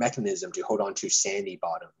good mechanism to hold on to sandy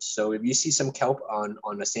bottoms. So if you see some kelp on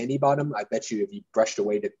a sandy bottom, I bet you if you brushed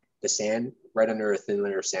away the sand, right under a thin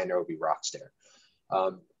layer of sand, there will be rocks there.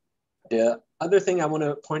 The other thing I want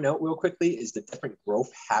to point out real quickly is the different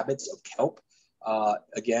growth habits of kelp.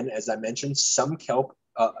 Again, as I mentioned, some kelp,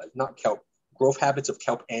 growth habits of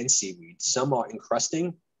kelp and seaweed. Some are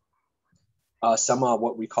encrusting. Some are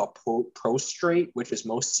what we call prostrate, which is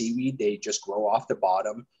most seaweed. They just grow off the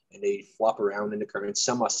bottom and they flop around in the current.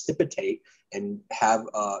 Some are stipitate and have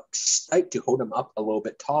a stipe to hold them up a little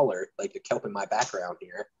bit taller, like the kelp in my background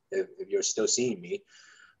here, if you're still seeing me.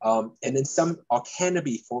 And then some are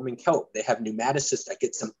canopy forming kelp. They have pneumatocysts that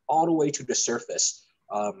gets them all the way to the surface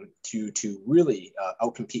to really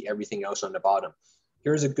outcompete everything else on the bottom.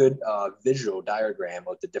 Here's a good visual diagram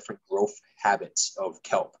of the different growth habits of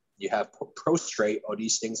kelp. You have prostrate, or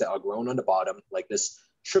these things that are grown on the bottom, like this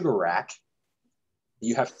sugar rack.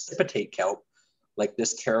 You have stipitate kelp, like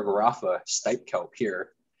this Caragorapha stipe kelp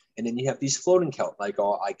here. And then you have these floating kelp, like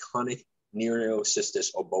our iconic Nereocystis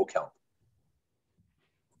or bow kelp.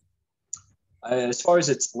 As far as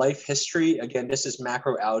its life history, again, this is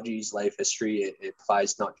macroalgae's life history. It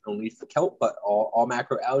applies not only for kelp, but all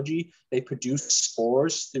macroalgae. They produce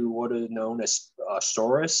spores through what are known as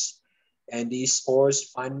sorus. And these spores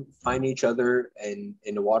find each other and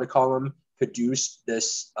in the water column, produce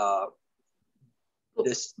this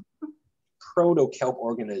proto-kelp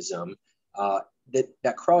organism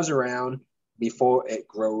that crawls around before it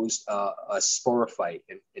grows a sporophyte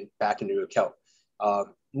and back into a kelp.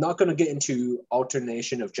 Not going to get into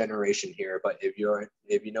alternation of generation here, but if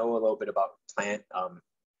you know a little bit about plant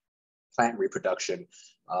reproduction,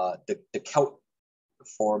 the kelp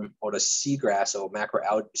form or the seagrass or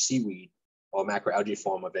seaweed or macroalgae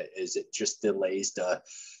form of it is it just delays the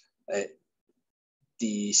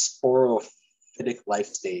sporophytic life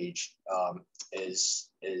stage is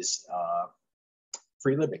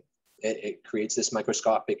free living. It creates this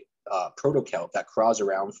microscopic proto-kelp that crawls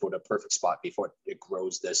around for the perfect spot before it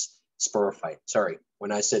grows this sporophyte. Sorry,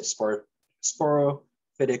 when I said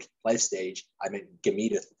sporophytic life stage, I meant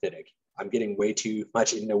gametophytic. I'm getting way too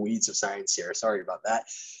much in the weeds of science here. Sorry about that.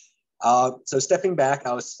 So stepping back,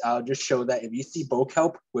 I'll just show that if you see bow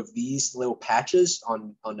kelp with these little patches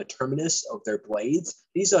on the terminus of their blades,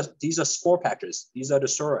 these are spore patches. These are the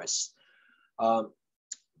sorus.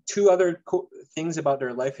 Two other cool things about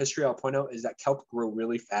their life history I'll point out is that kelp grow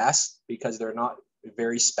really fast because they're not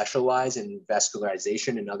very specialized in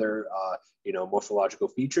vascularization and other morphological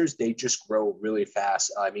features. They just grow really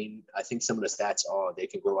fast. I mean, I think some of the stats are they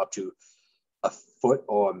can grow up to a foot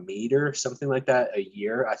or a meter, something like that, a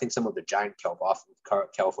year. I think some of the giant kelp off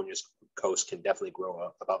of California's coast can definitely grow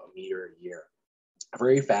up about a meter a year.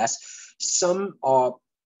 Very fast. Some of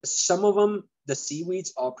them, the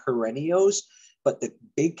seaweeds, are perennials, but the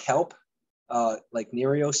big kelp, like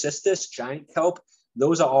Nereocystis, giant kelp,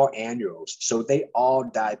 those are all annuals. So they all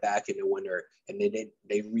die back in the winter, and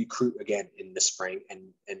they recruit again in the spring.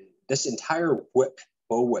 And this entire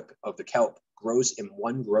bow whip of the kelp grows in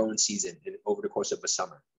one growing season over the course of a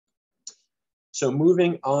summer. So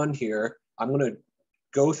moving on here, I'm going to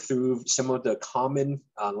go through some of the common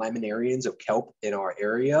laminarians of kelp in our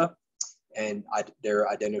area and their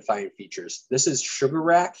identifying features. This is sugar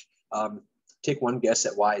rack. Take one guess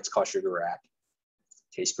at why it's called sugar rack.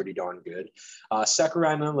 Tastes pretty darn good.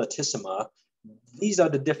 Saccharina latissima these are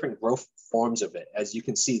the different growth forms of it. As you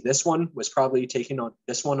can see, this one was probably taken on,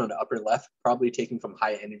 this one on the upper left, probably taken from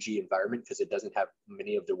high energy environment because it doesn't have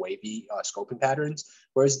many of the wavy scoping patterns.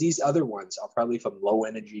 Whereas these other ones are probably from low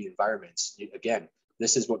energy environments. Again,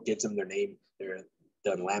 this is what gives them their name. They're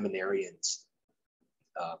the laminarians.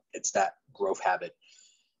 It's that growth habit.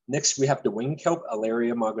 Next, we have the wing kelp,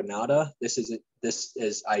 Alaria marginata. This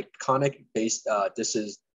is iconic based, this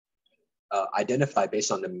is identified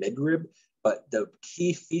based on the midrib. But the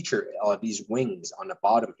key feature are these wings on the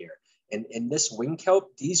bottom here. And in this wing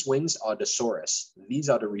kelp, these wings are the sorus. These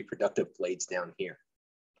are the reproductive blades down here.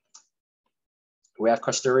 We have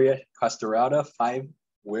Castorata,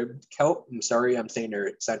 5-ribbed kelp. I'm sorry, I'm saying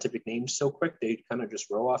their scientific names so quick, they kind of just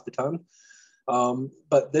roll off the tongue.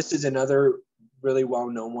 But this is another really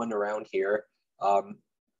well-known one around here.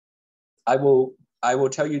 I will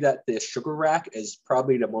tell you that the sugar rack is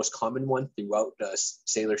probably the most common one throughout the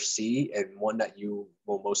Salish Sea, and one that you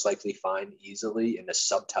will most likely find easily in the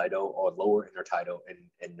subtidal or lower intertidal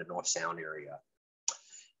in the North Sound area.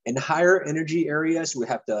 In higher energy areas, we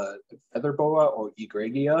have the feather boa or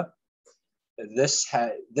egregia. This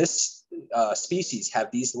species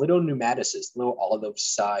have these little pneumatocysts, little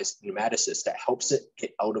olive-sized pneumatocysts that helps it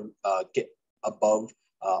get above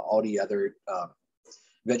all the other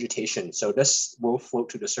vegetation. So this will float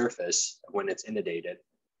to the surface when it's inundated.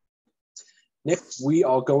 Next, we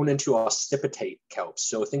are going into our stipitate kelps.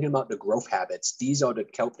 So thinking about the growth habits, these are the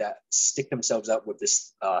kelp that stick themselves up with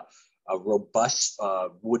this a robust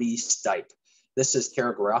woody stipe. This is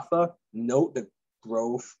Terragrapha. Note the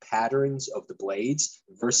growth patterns of the blades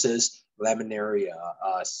versus Laminaria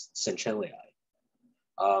centellii.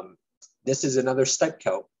 This is another stipe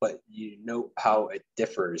kelp, but you note how it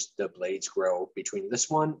differs, the blades grow between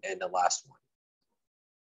this one and the last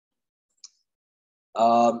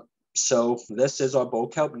one. So this is our bow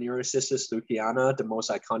kelp, Nearshore leuciana, the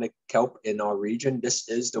most iconic kelp in our region. This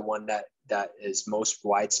is the one that is most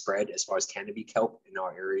widespread as far as canopy kelp in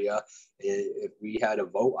our area. If we had a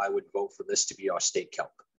vote, I would vote for this to be our state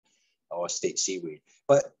kelp, or state seaweed.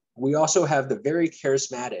 But we also have the very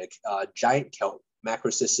charismatic giant kelp,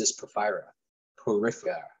 Macrocystis porifera.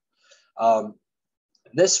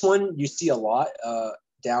 This one you see a lot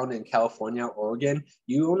down in California, Oregon.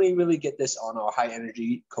 You only really get this on our high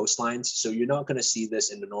energy coastlines. So you're not going to see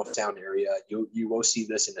this in the North Sound area. You will see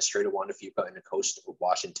this in the Strait of Juan de Fuca in the coast of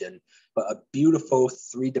Washington, but a beautiful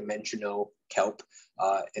 3-dimensional kelp.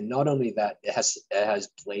 And not only that, it has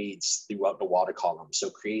blades throughout the water column.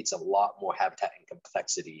 So creates a lot more habitat and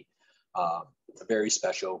complexity. Very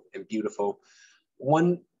special and beautiful.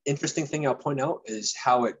 One interesting thing I'll point out is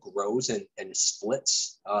how it grows and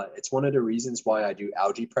splits. It's one of the reasons why I do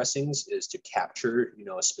algae pressings, is to capture,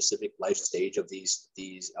 a specific life stage of these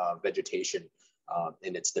vegetation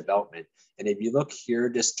in its development. And if you look here,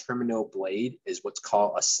 this terminal blade is what's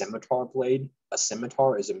called a scimitar blade. A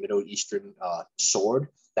scimitar is a Middle Eastern sword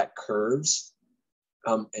that curves.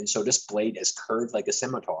 And so this blade is curved like a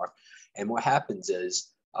scimitar. And what happens is,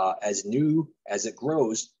 as it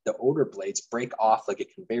grows, the older blades break off like a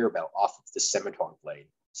conveyor belt off of the scimitar blade.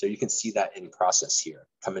 So you can see that in process here,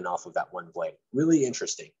 coming off of that one blade. Really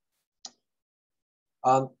interesting.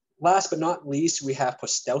 Last but not least, we have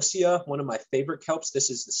Postelsia, one of my favorite kelps. This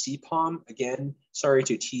is the sea palm. Again, sorry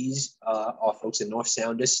to tease our folks in North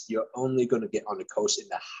Sound. This you're only going to get on the coast in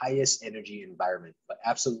the highest energy environment, but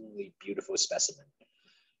absolutely beautiful specimen.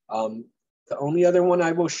 The only other one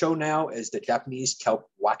I will show now is the Japanese kelp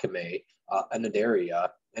wakame, Anaderia.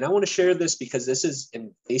 And I want to share this because this is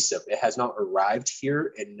invasive. It has not arrived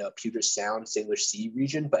here in the Puget Sound, Salish Sea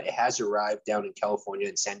region, but it has arrived down in California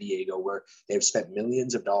and San Diego, where they've spent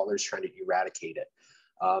millions of dollars trying to eradicate it.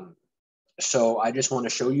 So I just want to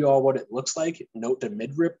show you all what it looks like. Note the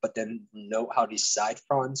midrib, but then note how these side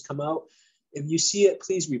fronds come out. If you see it,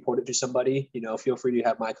 please report it to somebody. Feel free to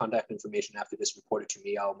have my contact information after this. Report it to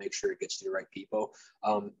me. I'll make sure it gets to the right people.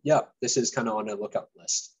 Yeah, this is kind of on a lookout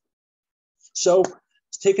list. So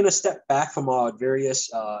taking a step back from our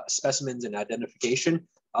various specimens and identification,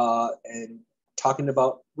 and talking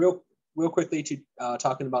about real quickly to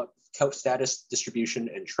talking about kelp status, distribution,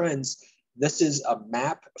 and trends. This is a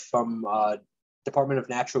map from Department of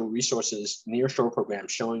Natural Resources nearshore program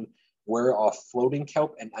showing where our floating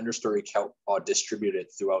kelp and understory kelp are distributed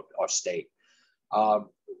throughout our state.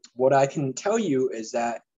 What I can tell you is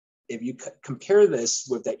that if you compare this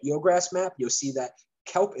with the eelgrass map, you'll see that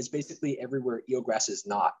kelp is basically everywhere eelgrass is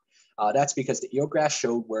not. That's because the eelgrass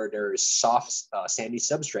showed where there is soft, sandy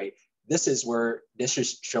substrate. This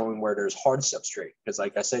is showing where there's hard substrate. Because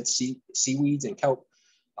like I said, seaweeds and kelp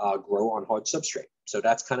grow on hard substrate. So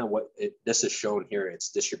that's kind of what this is shown here, its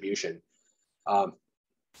distribution.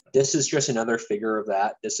 This is just another figure of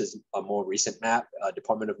that. This is a more recent map.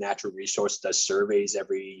 Department of Natural Resource does surveys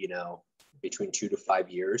every, between 2 to 5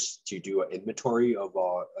 years to do an inventory of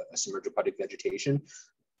a submerged aquatic vegetation.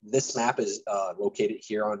 This map is located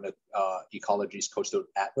here on the Ecology's Coastal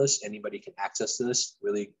Atlas. Anybody can access this.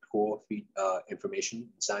 Really cool information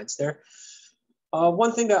and science there.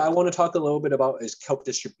 One thing that I want to talk a little bit about is kelp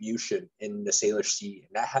distribution in the Salish Sea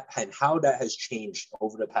and how that has changed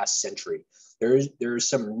over the past century. There's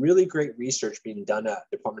some really great research being done at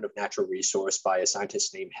Department of Natural Resource by a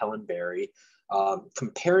scientist named Helen Berry,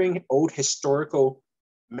 comparing old historical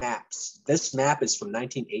maps. This map is from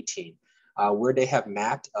 1918, where they have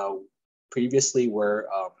mapped previously where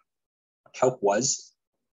kelp was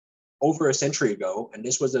over a century ago, and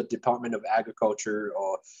this was a Department of Agriculture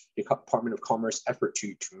or Department of Commerce effort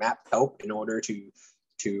to map kelp in order to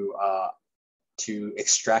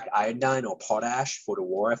extract iodine or potash for the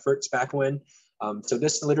war efforts back when. So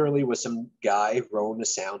this literally was some guy rowing the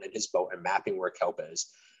sound in his boat and mapping where kelp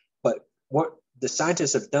is. But what the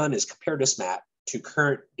scientists have done is compare this map to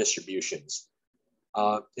current distributions.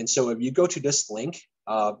 And so if you go to this link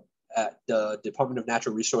at the Department of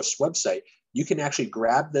Natural Resource website, you can actually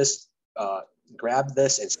grab this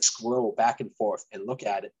and scroll back and forth and look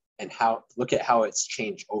at it and look at how it's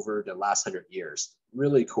changed over the last 100 years.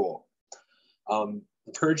 Really cool.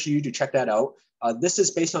 Encourage you to check that out. This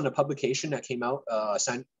is based on a publication that came out,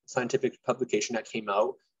 scientific publication that came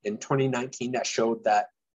out in 2019 that showed that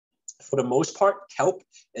for the most part,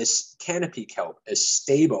 canopy kelp is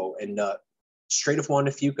stable in the Strait of Juan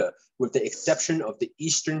de Fuca, with the exception of the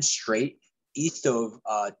eastern strait east of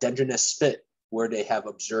Dungeness Spit, where they have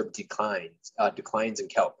observed declines in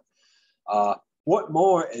kelp. What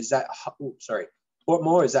more is that hot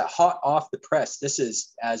off the press? This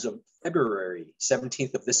is as of February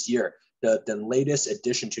 17th of this year, the latest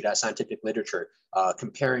addition to that scientific literature,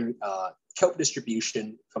 comparing kelp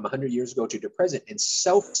distribution from 100 years ago to the present in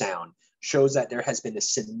South Sound, shows that there has been a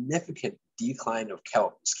significant decline of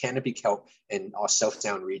kelp, canopy kelp in our South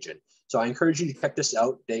Sound region. So I encourage you to check this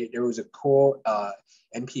out. There was a cool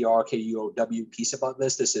NPR KUOW piece about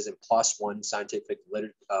this. This is in PLOS ONE scientific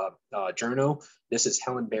journal. This is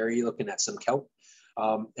Helen Berry looking at some kelp.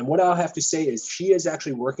 And what I'll have to say is she is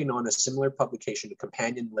actually working on a similar publication, a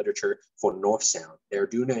companion literature for North Sound. They're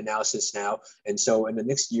doing an analysis now. And so in the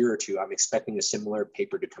next year or two, I'm expecting a similar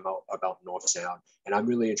paper to come out about North Sound. And I'm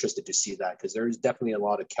really interested to see that because there is definitely a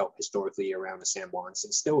lot of kelp historically around the San Juans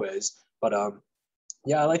and still is. But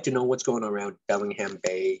yeah, I like to know what's going on around Bellingham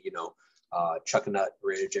Bay, Chuckanut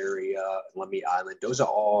Ridge area, Lummi Island. Those are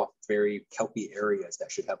all very kelpy areas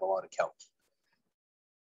that should have a lot of kelp.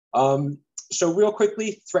 So real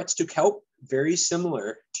quickly, threats to kelp, very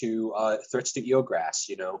similar to threats to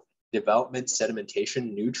eelgrass, development,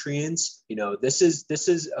 sedimentation, nutrients. This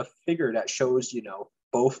is a figure that shows,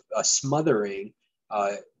 both a smothering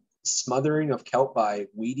of kelp by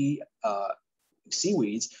weedy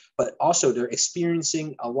seaweeds, but also they're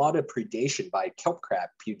experiencing a lot of predation by kelp crab,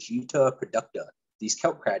 Pugita producta. These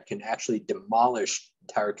kelp crab can actually demolish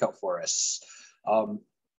entire kelp forests.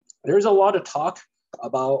 There's a lot of talk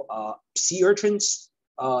about sea urchins.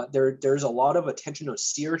 There's a lot of attention on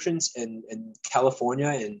sea urchins in California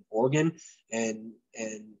and Oregon. And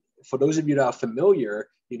for those of you that are familiar,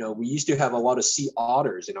 we used to have a lot of sea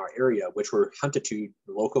otters in our area, which were hunted to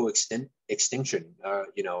local extinction,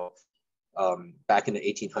 back in the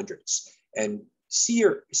 1800s. And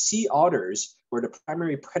sea otters were the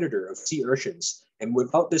primary predator of sea urchins. And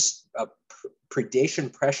without this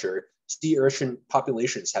predation pressure, sea urchin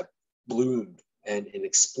populations have bloomed and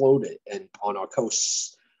exploded on our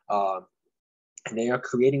coasts. And they are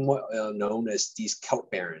creating what are known as these kelp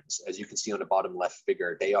barrens. As you can see on the bottom left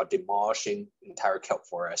figure, they are demolishing entire kelp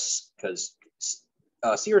forests because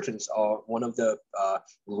sea urchins are one of the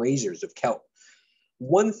raisers of kelp.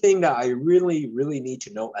 One thing that I really, really need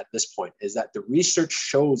to know at this point is that the research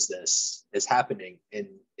shows this is happening in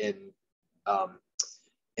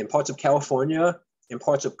parts of California, in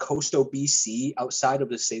parts of coastal BC, outside of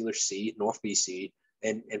the Salish Sea, North BC,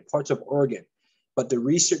 and parts of Oregon. But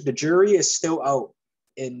the jury is still out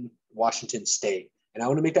in Washington State. And I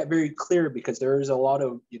want to make that very clear because there is a lot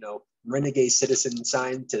of, renegade citizen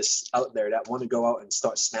scientists out there that want to go out and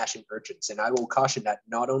start smashing urchins. And I will caution that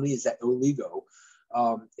not only is that illegal,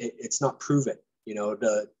 it's not proven.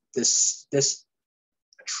 This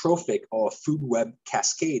trophic or food web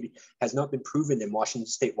cascade has not been proven in Washington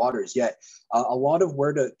State waters yet. A lot of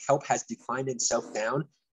where the kelp has declined in South Sound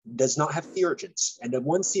does not have sea urchins. And the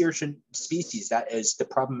one sea urchin species that is the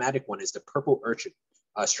problematic one is the purple urchin,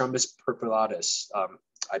 Strumbus purpuratus,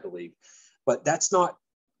 I believe. But that's not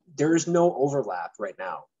there is no overlap right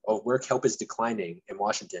now of where kelp is declining in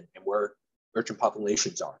Washington and where urchin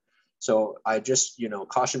populations are. So I just,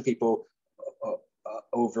 caution people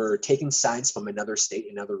over taking science from another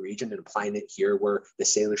state, another region, and applying it here where the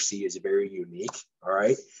Salish Sea is very unique, all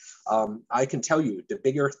right? I can tell you the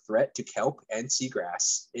bigger threat to kelp and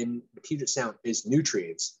seagrass in the Puget Sound is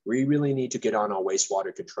nutrients. We really need to get on our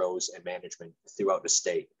wastewater controls and management throughout the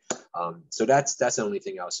state. So that's the only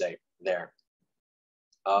thing I'll say there.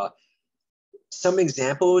 Some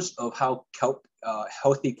examples of how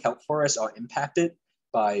healthy kelp forests are impacted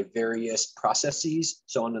by various processes.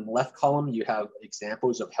 So on the left column, you have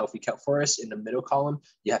examples of healthy kelp forests. In the middle column,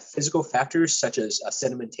 you have physical factors such as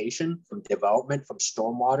sedimentation from development, from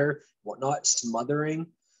stormwater, whatnot, smothering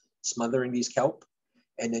these kelp.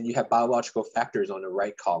 And then you have biological factors on the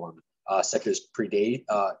right column, such as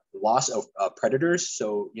loss of predators.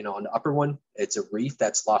 So, on the upper one, it's a reef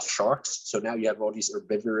that's lost sharks. So now you have all these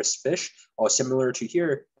herbivorous fish. Or similar to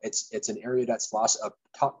here, it's an area that's lost a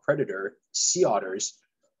top predator, sea otters.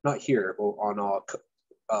 Not here, but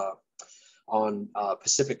on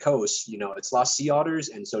Pacific coast, it's lost sea otters,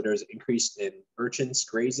 and so there's an increase in urchins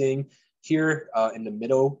grazing. Here in the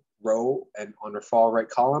middle row and on the far right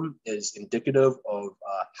column is indicative of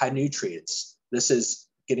high nutrients. This is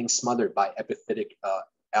getting smothered by epiphytic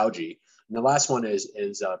algae. And the last one is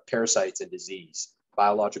parasites and disease,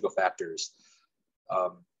 biological factors.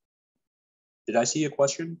 Did I see a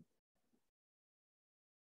question?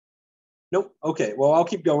 Nope. Okay. Well, I'll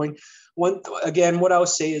keep going. What I'll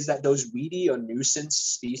say is that those weedy or nuisance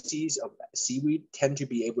species of seaweed tend to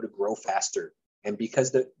be able to grow faster. And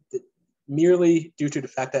because merely due to the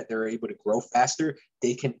fact that they're able to grow faster,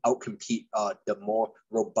 they can outcompete the more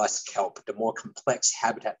robust kelp, the more complex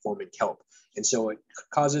habitat forming kelp. And so it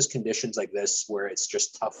causes conditions like this where it's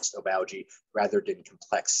just tufts of algae rather than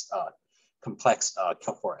complex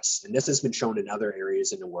kelp forests. And this has been shown in other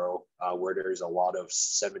areas in the world where there's a lot of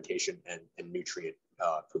sedimentation and nutrient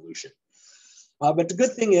pollution. But the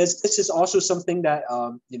good thing is, this is also something that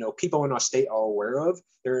people in our state are aware of.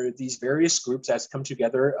 There are these various groups that's come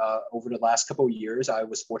together over the last couple of years. I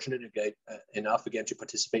was fortunate enough again to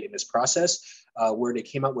participate in this process where they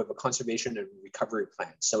came up with a conservation and recovery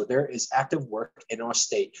plan. So there is active work in our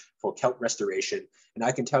state for kelp restoration. And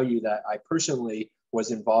I can tell you that I personally was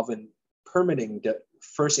involved in permitting the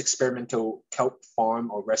first experimental kelp farm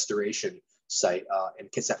or restoration site in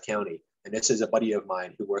Kitsap County. And this is a buddy of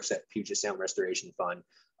mine who works at Puget Sound Restoration Fund,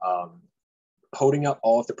 holding up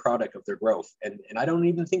all of the product of their growth. And I don't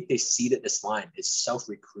even think they seeded this line. It's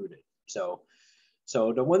self-recruited. So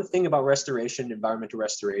the one thing about restoration, environmental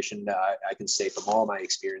restoration, that I can say from all my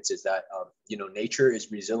experience is that, nature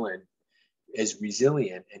is resilient.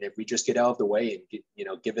 And if we just get out of the way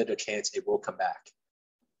and, give it a chance, it will come back.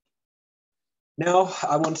 Now,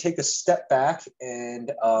 I want to take a step back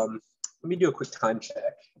and let me do a quick time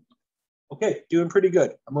check. Okay, doing pretty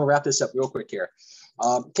good. I'm gonna wrap this up real quick here.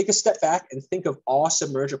 Take a step back and think of all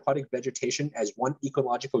submerged aquatic vegetation as one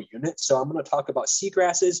ecological unit. So I'm gonna talk about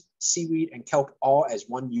seagrasses, seaweed, and kelp all as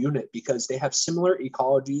one unit because they have similar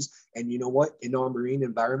ecologies. And you know what? In our marine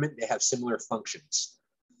environment, they have similar functions.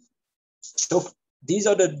 So these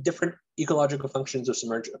are the different ecological functions of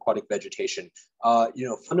submerged aquatic vegetation.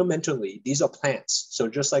 Fundamentally, these are plants. So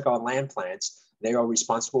just like our land plants, they are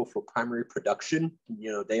responsible for primary production.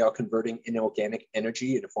 They are converting inorganic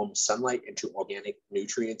energy in the form of sunlight into organic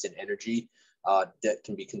nutrients and energy that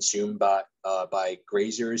can be consumed by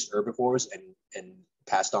grazers, herbivores, and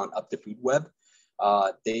passed on up the food web.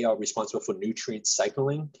 They are responsible for nutrient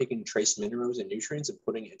cycling, taking trace minerals and nutrients and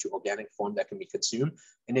putting it into organic form that can be consumed.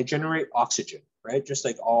 And they generate oxygen, right? Just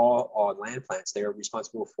like all our land plants, they are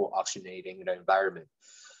responsible for oxygenating the environment.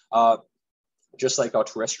 Just like our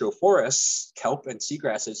terrestrial forests, kelp and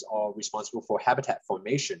seagrasses are responsible for habitat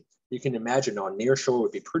formation. You can imagine our nearshore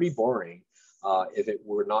would be pretty boring if it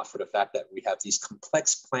were not for the fact that we have these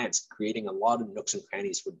complex plants creating a lot of nooks and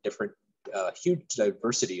crannies for different, huge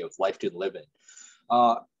diversity of life to live in.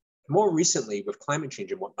 More recently, with climate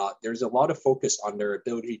change and whatnot, there's a lot of focus on their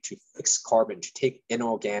ability to fix carbon, to take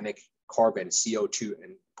inorganic carbon, CO2,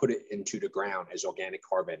 and put it into the ground as organic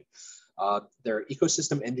carbon. They're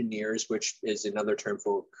ecosystem engineers, which is another term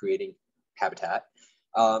for creating habitat.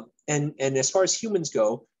 And as far as humans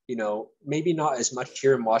go, maybe not as much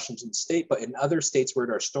here in Washington state, but in other states where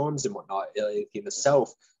there are storms and whatnot, in the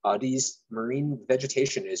South, these marine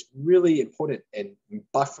vegetation is really important in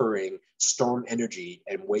buffering storm energy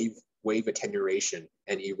and wave attenuation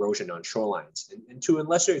and erosion on shorelines. And to a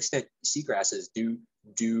lesser extent, seagrasses do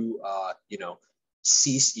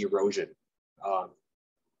cease erosion.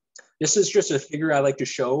 This is just a figure I like to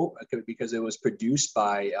show because it was produced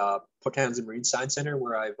by Port Townsend Marine Science Center,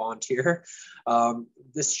 where I volunteer.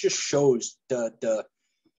 This just shows the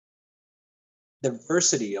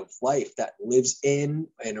diversity of life that lives in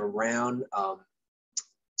and around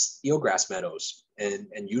eelgrass meadows and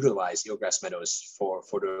utilize eelgrass meadows for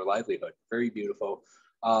their livelihood. Very beautiful.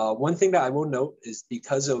 One thing that I will note is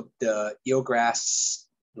because of the eelgrass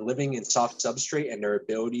living in soft substrate and their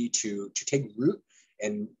ability to take root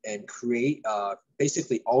and create,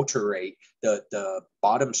 basically alterate the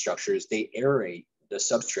bottom structures, they aerate the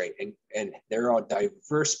substrate, and there are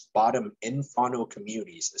diverse bottom infaunal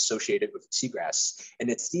communities associated with seagrass. And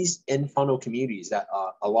it's these infaunal communities that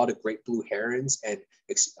a lot of great blue herons and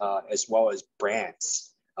as well as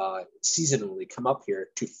brants seasonally come up here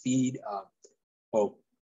to feed,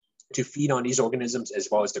 to feed on these organisms as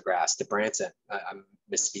well as the grass. The brants, I'm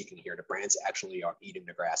misspeaking here, the brants actually are eating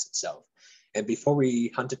the grass itself. And before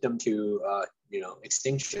we hunted them to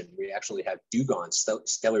extinction, we actually have dugongs,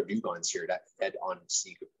 stellar dugongs here that fed on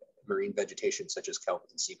marine vegetation such as kelp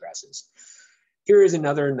and seagrasses. Here is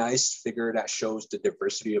another nice figure that shows the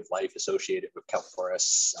diversity of life associated with kelp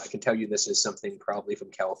forests. I can tell you this is something probably from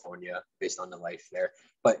California based on the life there,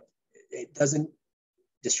 but it doesn't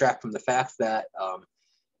distract from the fact that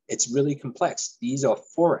it's really complex. These are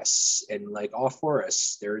forests, and like all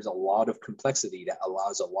forests, there is a lot of complexity that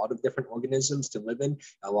allows a lot of different organisms to live in,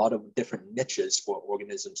 a lot of different niches for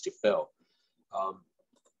organisms to fill.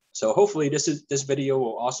 So hopefully this video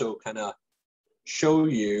will also kind of show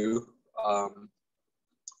you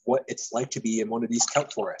what it's like to be in one of these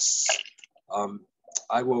kelp forests.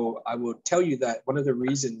 I will tell you that one of the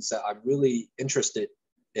reasons that I'm really interested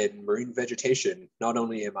in marine vegetation, not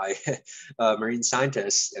only am I a marine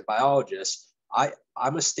scientist and biologist,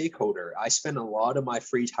 I'm a stakeholder. I spend a lot of my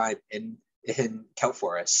free time in kelp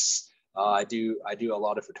forests. I do a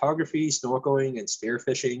lot of photography, snorkeling, and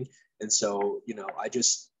spearfishing, and so I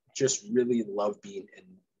just really love being in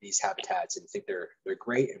these habitats and think they're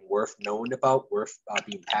great and worth knowing about, worth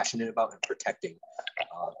being passionate about and protecting.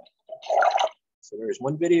 So there's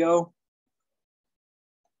one video.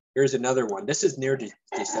 Here's another one. This is near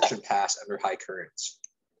Deception Pass under high currents.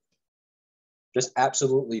 Just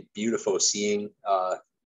absolutely beautiful seeing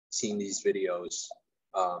these videos.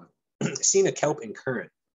 Seeing a kelp in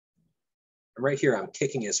current. And right here, I'm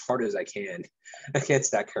kicking as hard as I can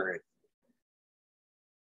against that current.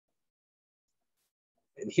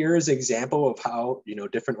 And here is an example of how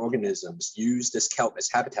different organisms use this kelp as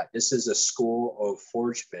habitat. This is a school of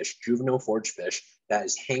forage fish, juvenile forage fish, that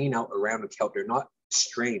is hanging out around the kelp. They're not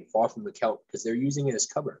straying far from the kelp because they're using it as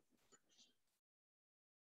cover.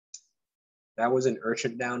 That was an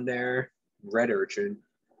urchin down there, red urchin.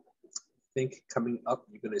 I think coming up,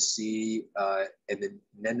 you're going to see an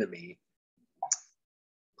anemone,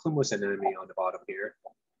 plumose anemone on the bottom here.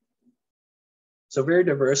 So very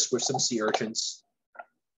diverse with some sea urchins.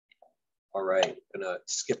 All right, I'm gonna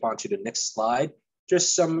skip on to the next slide.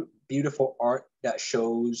 Just some beautiful art that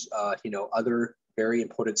shows, other very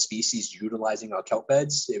important species utilizing our kelp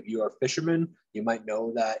beds. If you are a fisherman, you might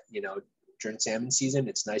know that, during salmon season,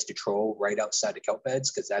 it's nice to troll right outside the kelp beds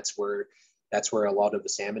because that's where a lot of the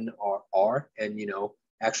salmon are. And,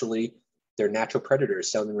 actually they're natural predators.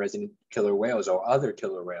 Southern resident killer whales or other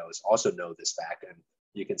killer whales also know this fact. And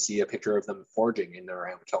you can see a picture of them foraging in and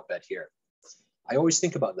around the kelp bed here. I always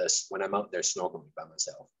think about this when I'm out there snorkeling by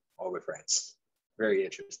myself or with friends. Very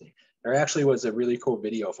interesting. There actually was a really cool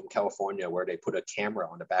video from California where they put a camera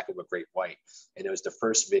on the back of a great white, and it was the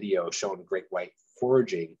first video showing great white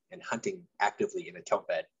foraging and hunting actively in a kelp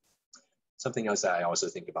bed. Something else that I also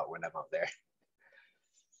think about when I'm out there.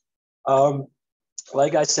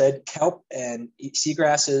 Like I said, kelp and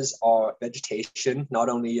seagrasses are vegetation. Not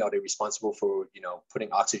only are they responsible for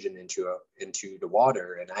putting oxygen into the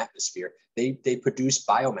water and atmosphere, they produce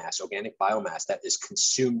biomass, organic biomass that is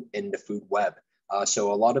consumed in the food web.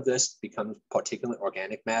 So a lot of this becomes particulate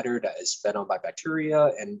organic matter that is fed on by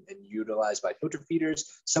bacteria and utilized by filter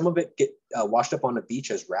feeders. Some of it get washed up on the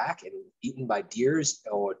beach as rack and eaten by deers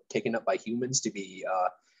or taken up by humans to be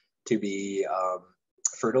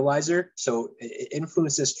fertilizer. So it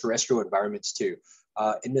influences terrestrial environments too.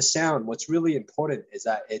 In the sound, what's really important is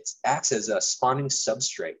that it acts as a spawning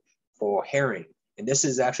substrate for herring. And this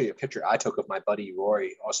is actually a picture I took of my buddy Roy,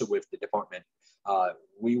 also with the department.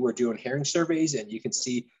 We were doing herring surveys, and you can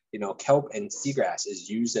see, kelp and seagrass is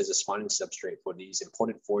used as a spawning substrate for these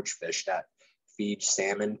important forage fish that feed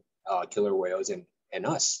salmon, killer whales, and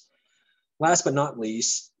us. Last but not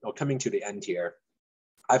least, coming to the end here,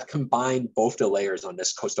 I've combined both the layers on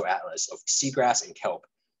this coastal atlas of seagrass and kelp.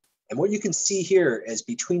 And what you can see here is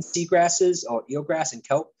between seagrasses or eelgrass and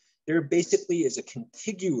kelp, there basically is a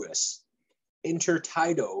contiguous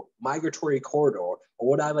intertidal migratory corridor, or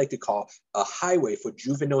what I like to call a highway for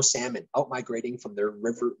juvenile salmon out migrating from their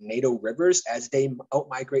natal rivers. As they out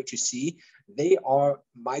migrate to sea, they are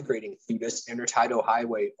migrating through this intertidal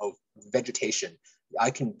highway of vegetation. I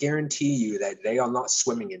can guarantee you that they are not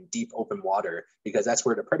swimming in deep open water, because that's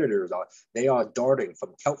where the predators are. They are darting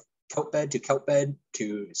from kelp bed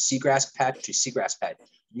to seagrass pad to seagrass pad,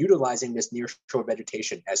 utilizing this nearshore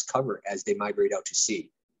vegetation as cover as they migrate out to sea.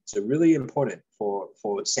 So really important for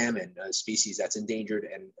salmon, a species that's endangered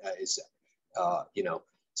and is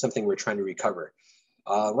something we're trying to recover.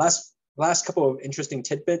 Last couple of interesting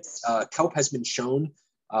tidbits. Kelp has been shown.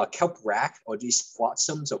 Kelp rack, or these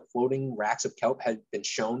flotsams of floating racks of kelp, have been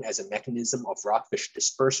shown as a mechanism of rockfish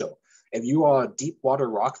dispersal. If you are a deep water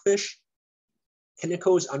rockfish,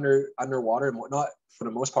 pinnacles underwater and whatnot, for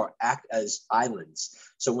the most part, act as islands.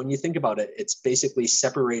 So when you think about it, it's basically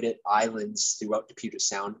separated islands throughout the Puget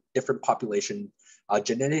Sound, different population,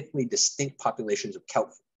 genetically distinct populations of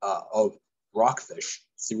kelp, of rockfish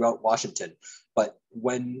throughout Washington. But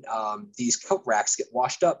when these kelp racks get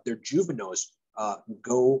washed up, their juveniles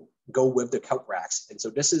go with the kelp racks. And so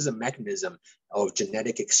this is a mechanism of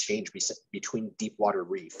genetic exchange between deep water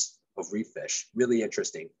reefs of reef fish. Really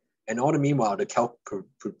interesting. And all the meanwhile, the kelp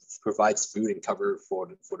provides food and cover for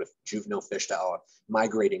the juvenile fish that are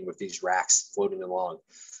migrating with these racks floating along.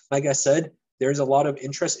 Like I said, there's a lot of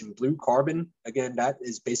interest in blue carbon. Again, that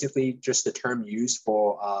is basically just the term used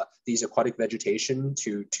for these aquatic vegetation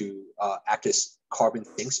to act as carbon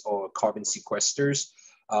sinks or carbon sequesters.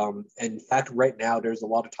 In fact, right now, there's a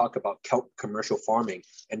lot of talk about kelp commercial farming,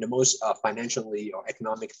 and the most financially or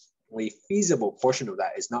economically feasible portion of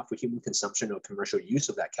that is not for human consumption or commercial use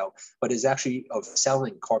of that kelp, but is actually of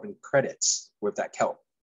selling carbon credits with that kelp.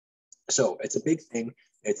 So it's a big thing.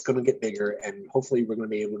 It's going to get bigger, and hopefully we're going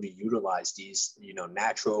to be able to utilize these,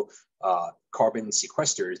 natural carbon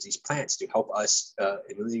sequesters, these plants, to help us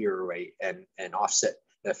ameliorate and offset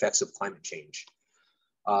the effects of climate change.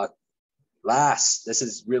 This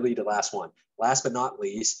is really the last one. Last but not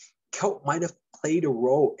least, kelp might have played a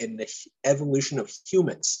role in the evolution of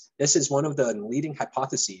humans. This is one of the leading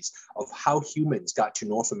hypotheses of how humans got to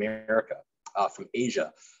North America from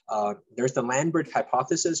Asia. There's the land bridge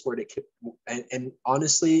hypothesis, where and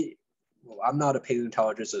honestly, I'm not a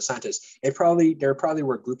paleontologist or scientist. There probably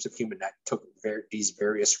were groups of humans that took these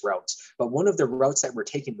various routes. But one of the routes that were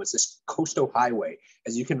taken was this coastal highway.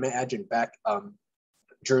 As you can imagine, back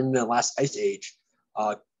during the last ice age,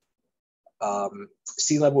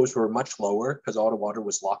 sea levels were much lower because all the water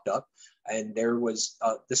was locked up, and there was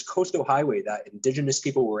this coastal highway that indigenous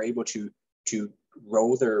people were able to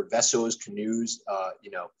row their vessels, canoes,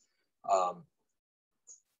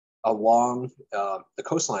 along the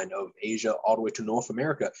coastline of Asia all the way to North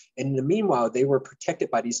America. And in the meanwhile, they were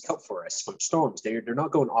protected by these kelp forests from storms. They're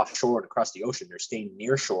not going offshore and across the ocean. They're staying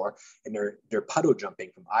near shore, and they're puddle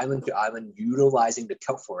jumping from island to island, utilizing the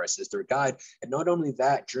kelp forest as their guide. And not only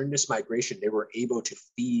that, during this migration, they were able to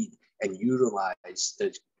feed and utilize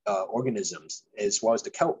the organisms as well as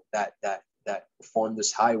the kelp that form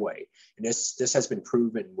this highway. And this has been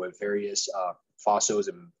proven with various fossils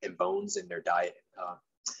and bones in their diet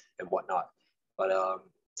and whatnot. But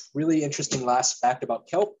really interesting last fact about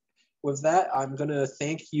kelp. With that, I'm going to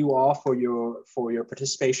thank you all for your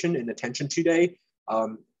participation and attention today.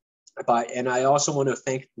 And I also want to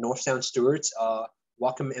thank North Sound Stewards,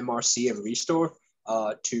 Whatcom MRC, and Restore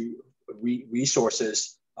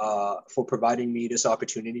Resources for providing me this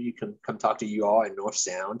opportunity to come talk to you all in North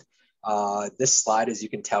Sound. This slide, as you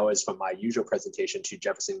can tell, is from my usual presentation to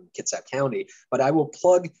Jefferson, Kitsap County, but I will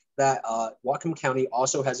plug that Whatcom County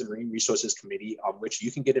also has a Marine Resources Committee on which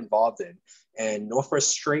you can get involved in. And Northwest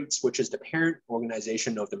Straits, which is the parent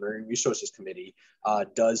organization of the Marine Resources Committee,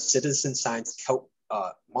 does citizen science kelp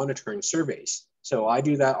monitoring surveys. So I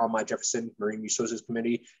do that on my Jefferson Marine Resources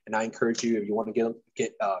Committee, and I encourage you, if you want to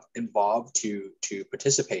get involved, to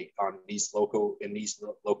participate on these local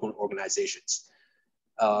organizations.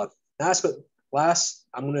 Last,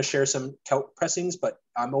 I'm going to share some kelp pressings, but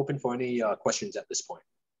I'm open for any questions at this point.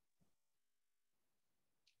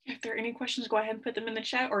 If there are any questions, go ahead and put them in the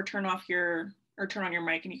chat, or turn on your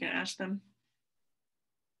mic and you can ask them.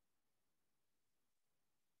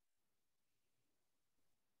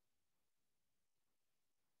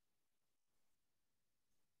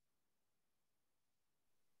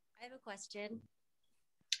 I have a question.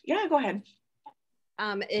 Yeah, go ahead.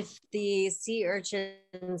 If the sea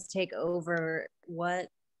urchins take over, what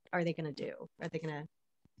are they going to do? Are they going to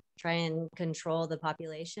try and control the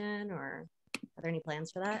population, or are there any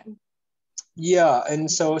plans for that? Yeah, and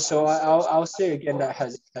I'll say again that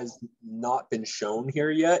has not been shown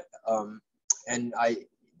here yet. And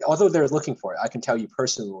although they're looking for it, I can tell you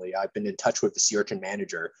personally, I've been in touch with the sea urchin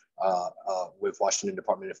manager with Washington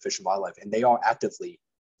Department of Fish and Wildlife, and they are actively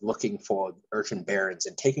looking for urchin barons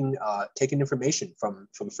and taking information from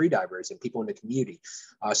freedivers and people in the community.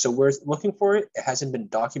 So we're looking for it. It hasn't been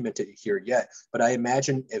documented here yet, but I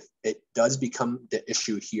imagine if it does become the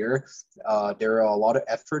issue here, there are a lot of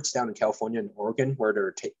efforts down in California and Oregon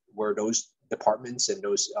where those departments and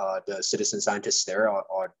those the citizen scientists there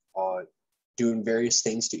are doing various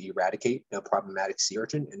things to eradicate the problematic sea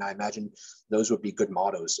urchin, and I imagine those would be good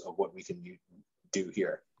models of what we can do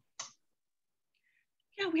here.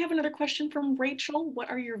 Yeah, we have another question from Rachel.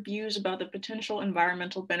 What are your views about the potential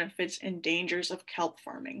environmental benefits and dangers of kelp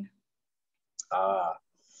farming?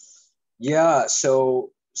 Yeah,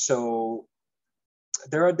 so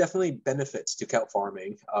there are definitely benefits to kelp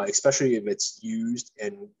farming, especially if it's used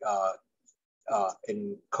in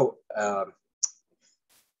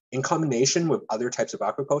combination with other types of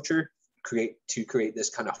aquaculture, to create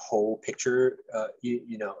this kind of whole picture,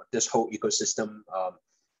 this whole ecosystem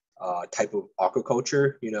type of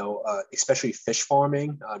aquaculture, especially fish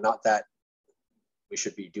farming. Not that we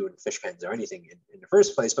should be doing fish pens or anything in the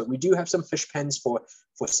first place, but we do have some fish pens for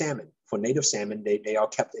salmon, for native salmon. They are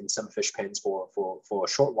kept in some fish pens for a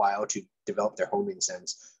short while to develop their homing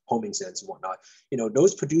sense and whatnot.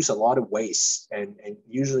 Those produce a lot of waste and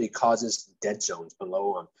usually causes dead zones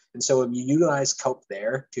below them. And so if you utilize kelp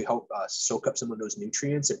there to help soak up some of those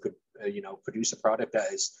nutrients, it could produce a product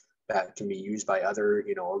that can be used by other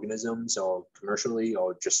organisms or commercially,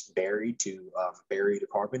 or just buried to bury the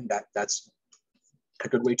carbon. That's a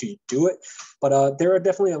good way to do it. But there are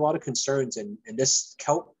definitely a lot of concerns, and this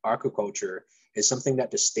kelp aquaculture is something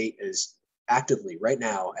that the state is actively right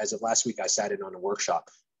now. As of last week, I sat in on a workshop.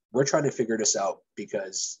 We're trying to figure this out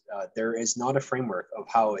because there is not a framework of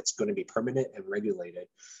how it's going to be permanent and regulated.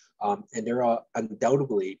 And there are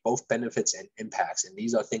undoubtedly both benefits and impacts. And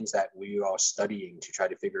these are things that we are studying to try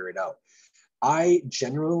to figure it out. I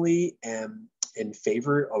generally am in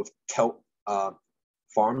favor of kelp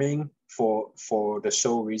farming for the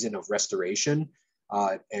sole reason of restoration.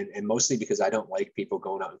 And mostly because I don't like people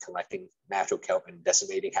going out and collecting natural kelp and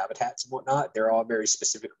decimating habitats and whatnot. There are very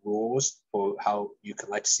specific rules for how you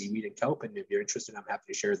collect seaweed and kelp. And if you're interested, I'm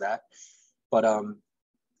happy to share that. But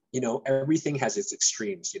everything has its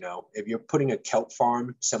extremes. If you're putting a kelp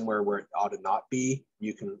farm somewhere where it ought to not be,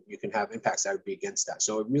 you can have impacts that would be against that.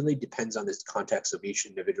 So it really depends on the context of each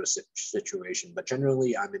individual situation. But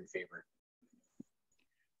generally, I'm in favor.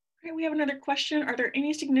 All right, we have another question. Are there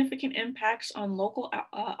any significant impacts on local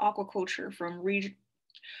aquaculture from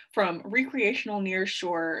recreational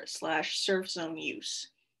nearshore / surf zone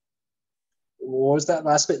use? What was that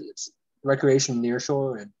last bit? Recreation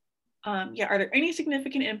nearshore and are there any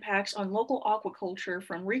significant impacts on local aquaculture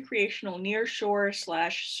from recreational nearshore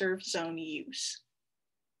 / surf zone use?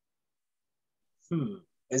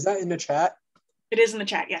 Is that in the chat? It is in the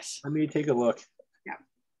chat, yes. Let me take a look. Yeah.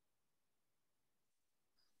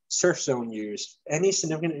 Surf zone use. Any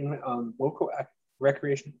significant local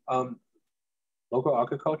recreation? Local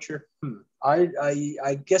aquaculture?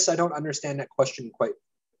 I guess I don't understand that question quite.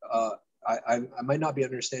 I might not be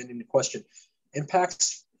understanding the question.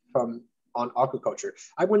 Impacts on aquaculture?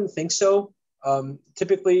 I wouldn't think so.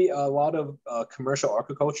 Typically, a lot of commercial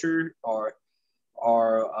aquaculture are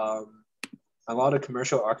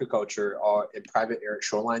in private area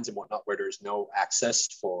shorelines and whatnot, where there's no access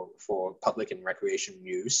for public and recreation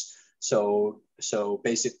use. So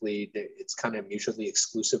basically, it's kind of mutually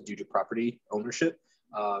exclusive due to property ownership.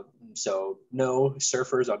 So no,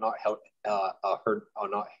 surfers are not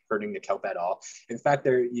hurting the kelp at all. In fact,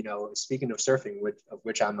 they're speaking of surfing, of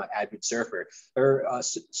which I'm an avid surfer, there are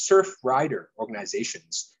surf rider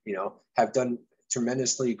organizations have done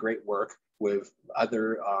tremendously great work with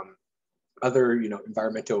other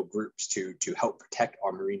environmental groups to help protect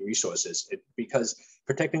our marine resources, because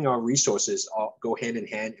protecting our resources go hand in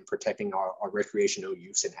hand in protecting our recreational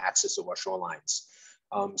use and access to our shorelines.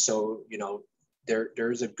 So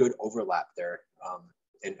there's a good overlap there,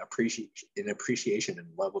 in appreciation and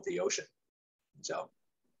love of the ocean. So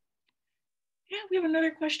yeah, we have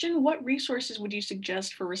another question. What resources would you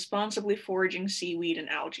suggest for responsibly foraging seaweed and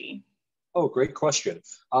algae? Oh, great question.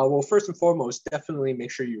 Well, first and foremost, definitely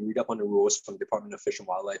make sure you read up on the rules from the Department of Fish and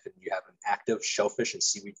Wildlife and you have an active shellfish and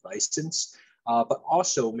seaweed license. But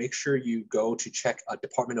also make sure you go to check a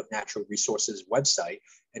Department of Natural Resources website.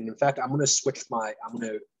 And in fact, I'm going to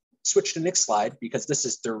switch to the next slide because this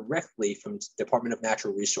is directly from Department of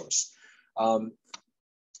Natural Resource.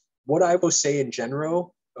 What I will say in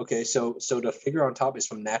general Okay, so the figure on top is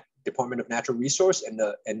from Department of Natural Resource, and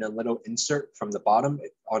the little insert from the bottom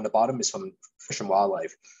on the bottom is from Fish and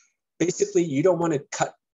Wildlife. Basically, you don't want to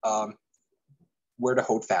cut where the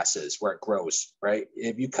holdfast is, where it grows, right?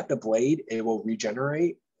 If you cut the blade, it will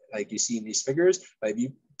regenerate, like you see in these figures. But if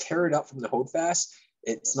you tear it up from the holdfast,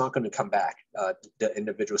 it's not going to come back, the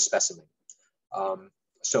individual specimen.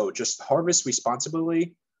 So just harvest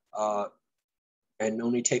responsibly and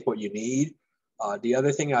only take what you need. The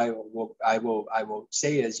other thing I will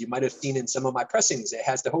say is, you might have seen in some of my pressings, it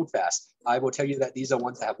has the holdfast. I will tell you that these are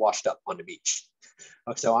ones that have washed up on the beach.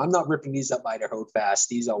 So I'm not ripping these up by their holdfast.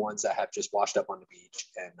 These are ones that have just washed up on the beach,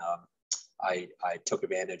 and I took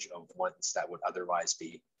advantage of ones that would otherwise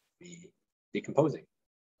be decomposing.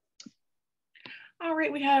 All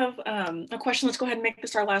right, we have a question. Let's go ahead and make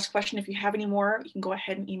this our last question. If you have any more, you can go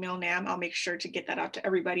ahead and email Nam. I'll make sure to get that out to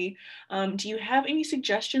everybody. Do you have any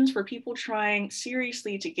suggestions for people trying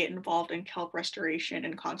seriously to get involved in kelp restoration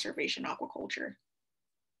and conservation aquaculture?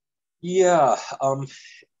 Yeah,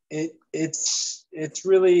 it's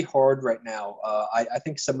really hard right now. I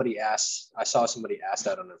think somebody asked, I saw somebody ask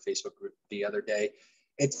that on a Facebook group the other day.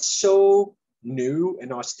 It's so new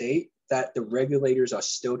in our state that the regulators are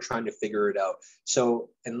still trying to figure it out. So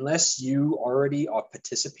unless you already are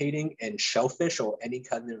participating in shellfish or any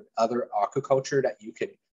kind of other aquaculture that you can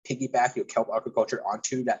piggyback your kelp aquaculture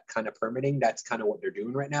onto, that kind of permitting, that's kind of what they're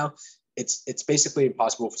doing right now. It's basically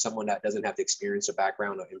impossible for someone that doesn't have the experience or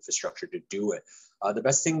background or infrastructure to do it. The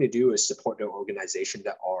best thing to do is support the organization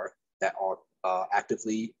that are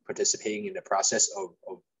actively participating in the process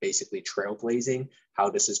of basically trailblazing how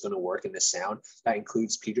this is going to work in the sound. That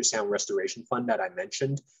includes Puget Sound Restoration Fund that I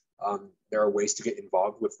mentioned. There are ways to get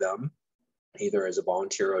involved with them, either as a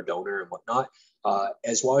volunteer or donor and whatnot,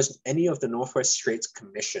 as well as any of the Northwest Straits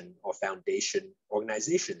Commission or Foundation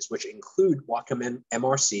organizations, which include Whatcom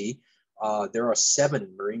MRC. There are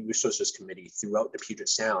 7 Marine Resources Committee throughout the Puget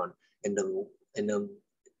Sound in the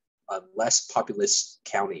less populous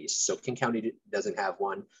counties. So King County doesn't have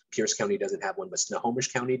one, Pierce County doesn't have one, but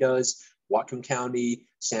Snohomish County does, Whatcom County,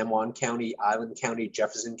 San Juan County, Island County,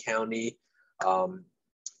 Jefferson County,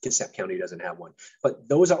 Kitsap County doesn't have one. But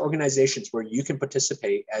those are organizations where you can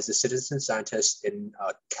participate as a citizen scientist in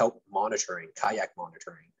kelp monitoring, kayak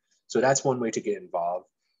monitoring. So that's one way to get involved.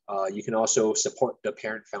 You can also support the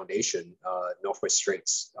parent foundation, Northwest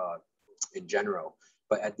Straits in general.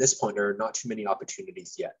 But at this point, there are not too many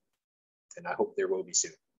opportunities yet. And I hope there will be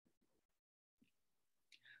soon.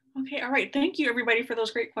 Okay, all right. Thank you, everybody, for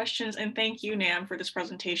those great questions. And thank you, Nam, for this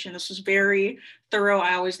presentation. This was very thorough.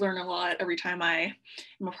 I always learn a lot every time I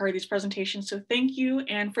am a part of these presentations. So thank you.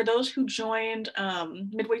 And for those who joined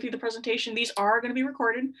midway through the presentation, these are going to be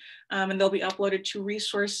recorded and they'll be uploaded to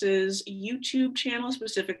Resources YouTube channel,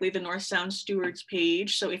 specifically the North Sound Stewards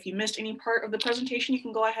page. So if you missed any part of the presentation, you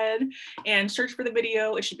can go ahead and search for the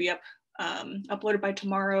video. It should be up uploaded by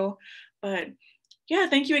tomorrow. But yeah,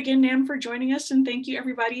 thank you again, Nam, for joining us, and thank you,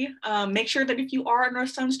 everybody. Make sure that if you are a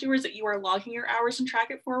North Sound Stewards, that you are logging your hours and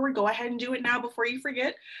track it forward. Go ahead and do it now before you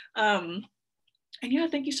forget. And yeah,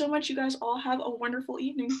 thank you so much. You guys all have a wonderful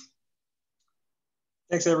evening.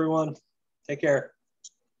 Thanks, everyone. Take care.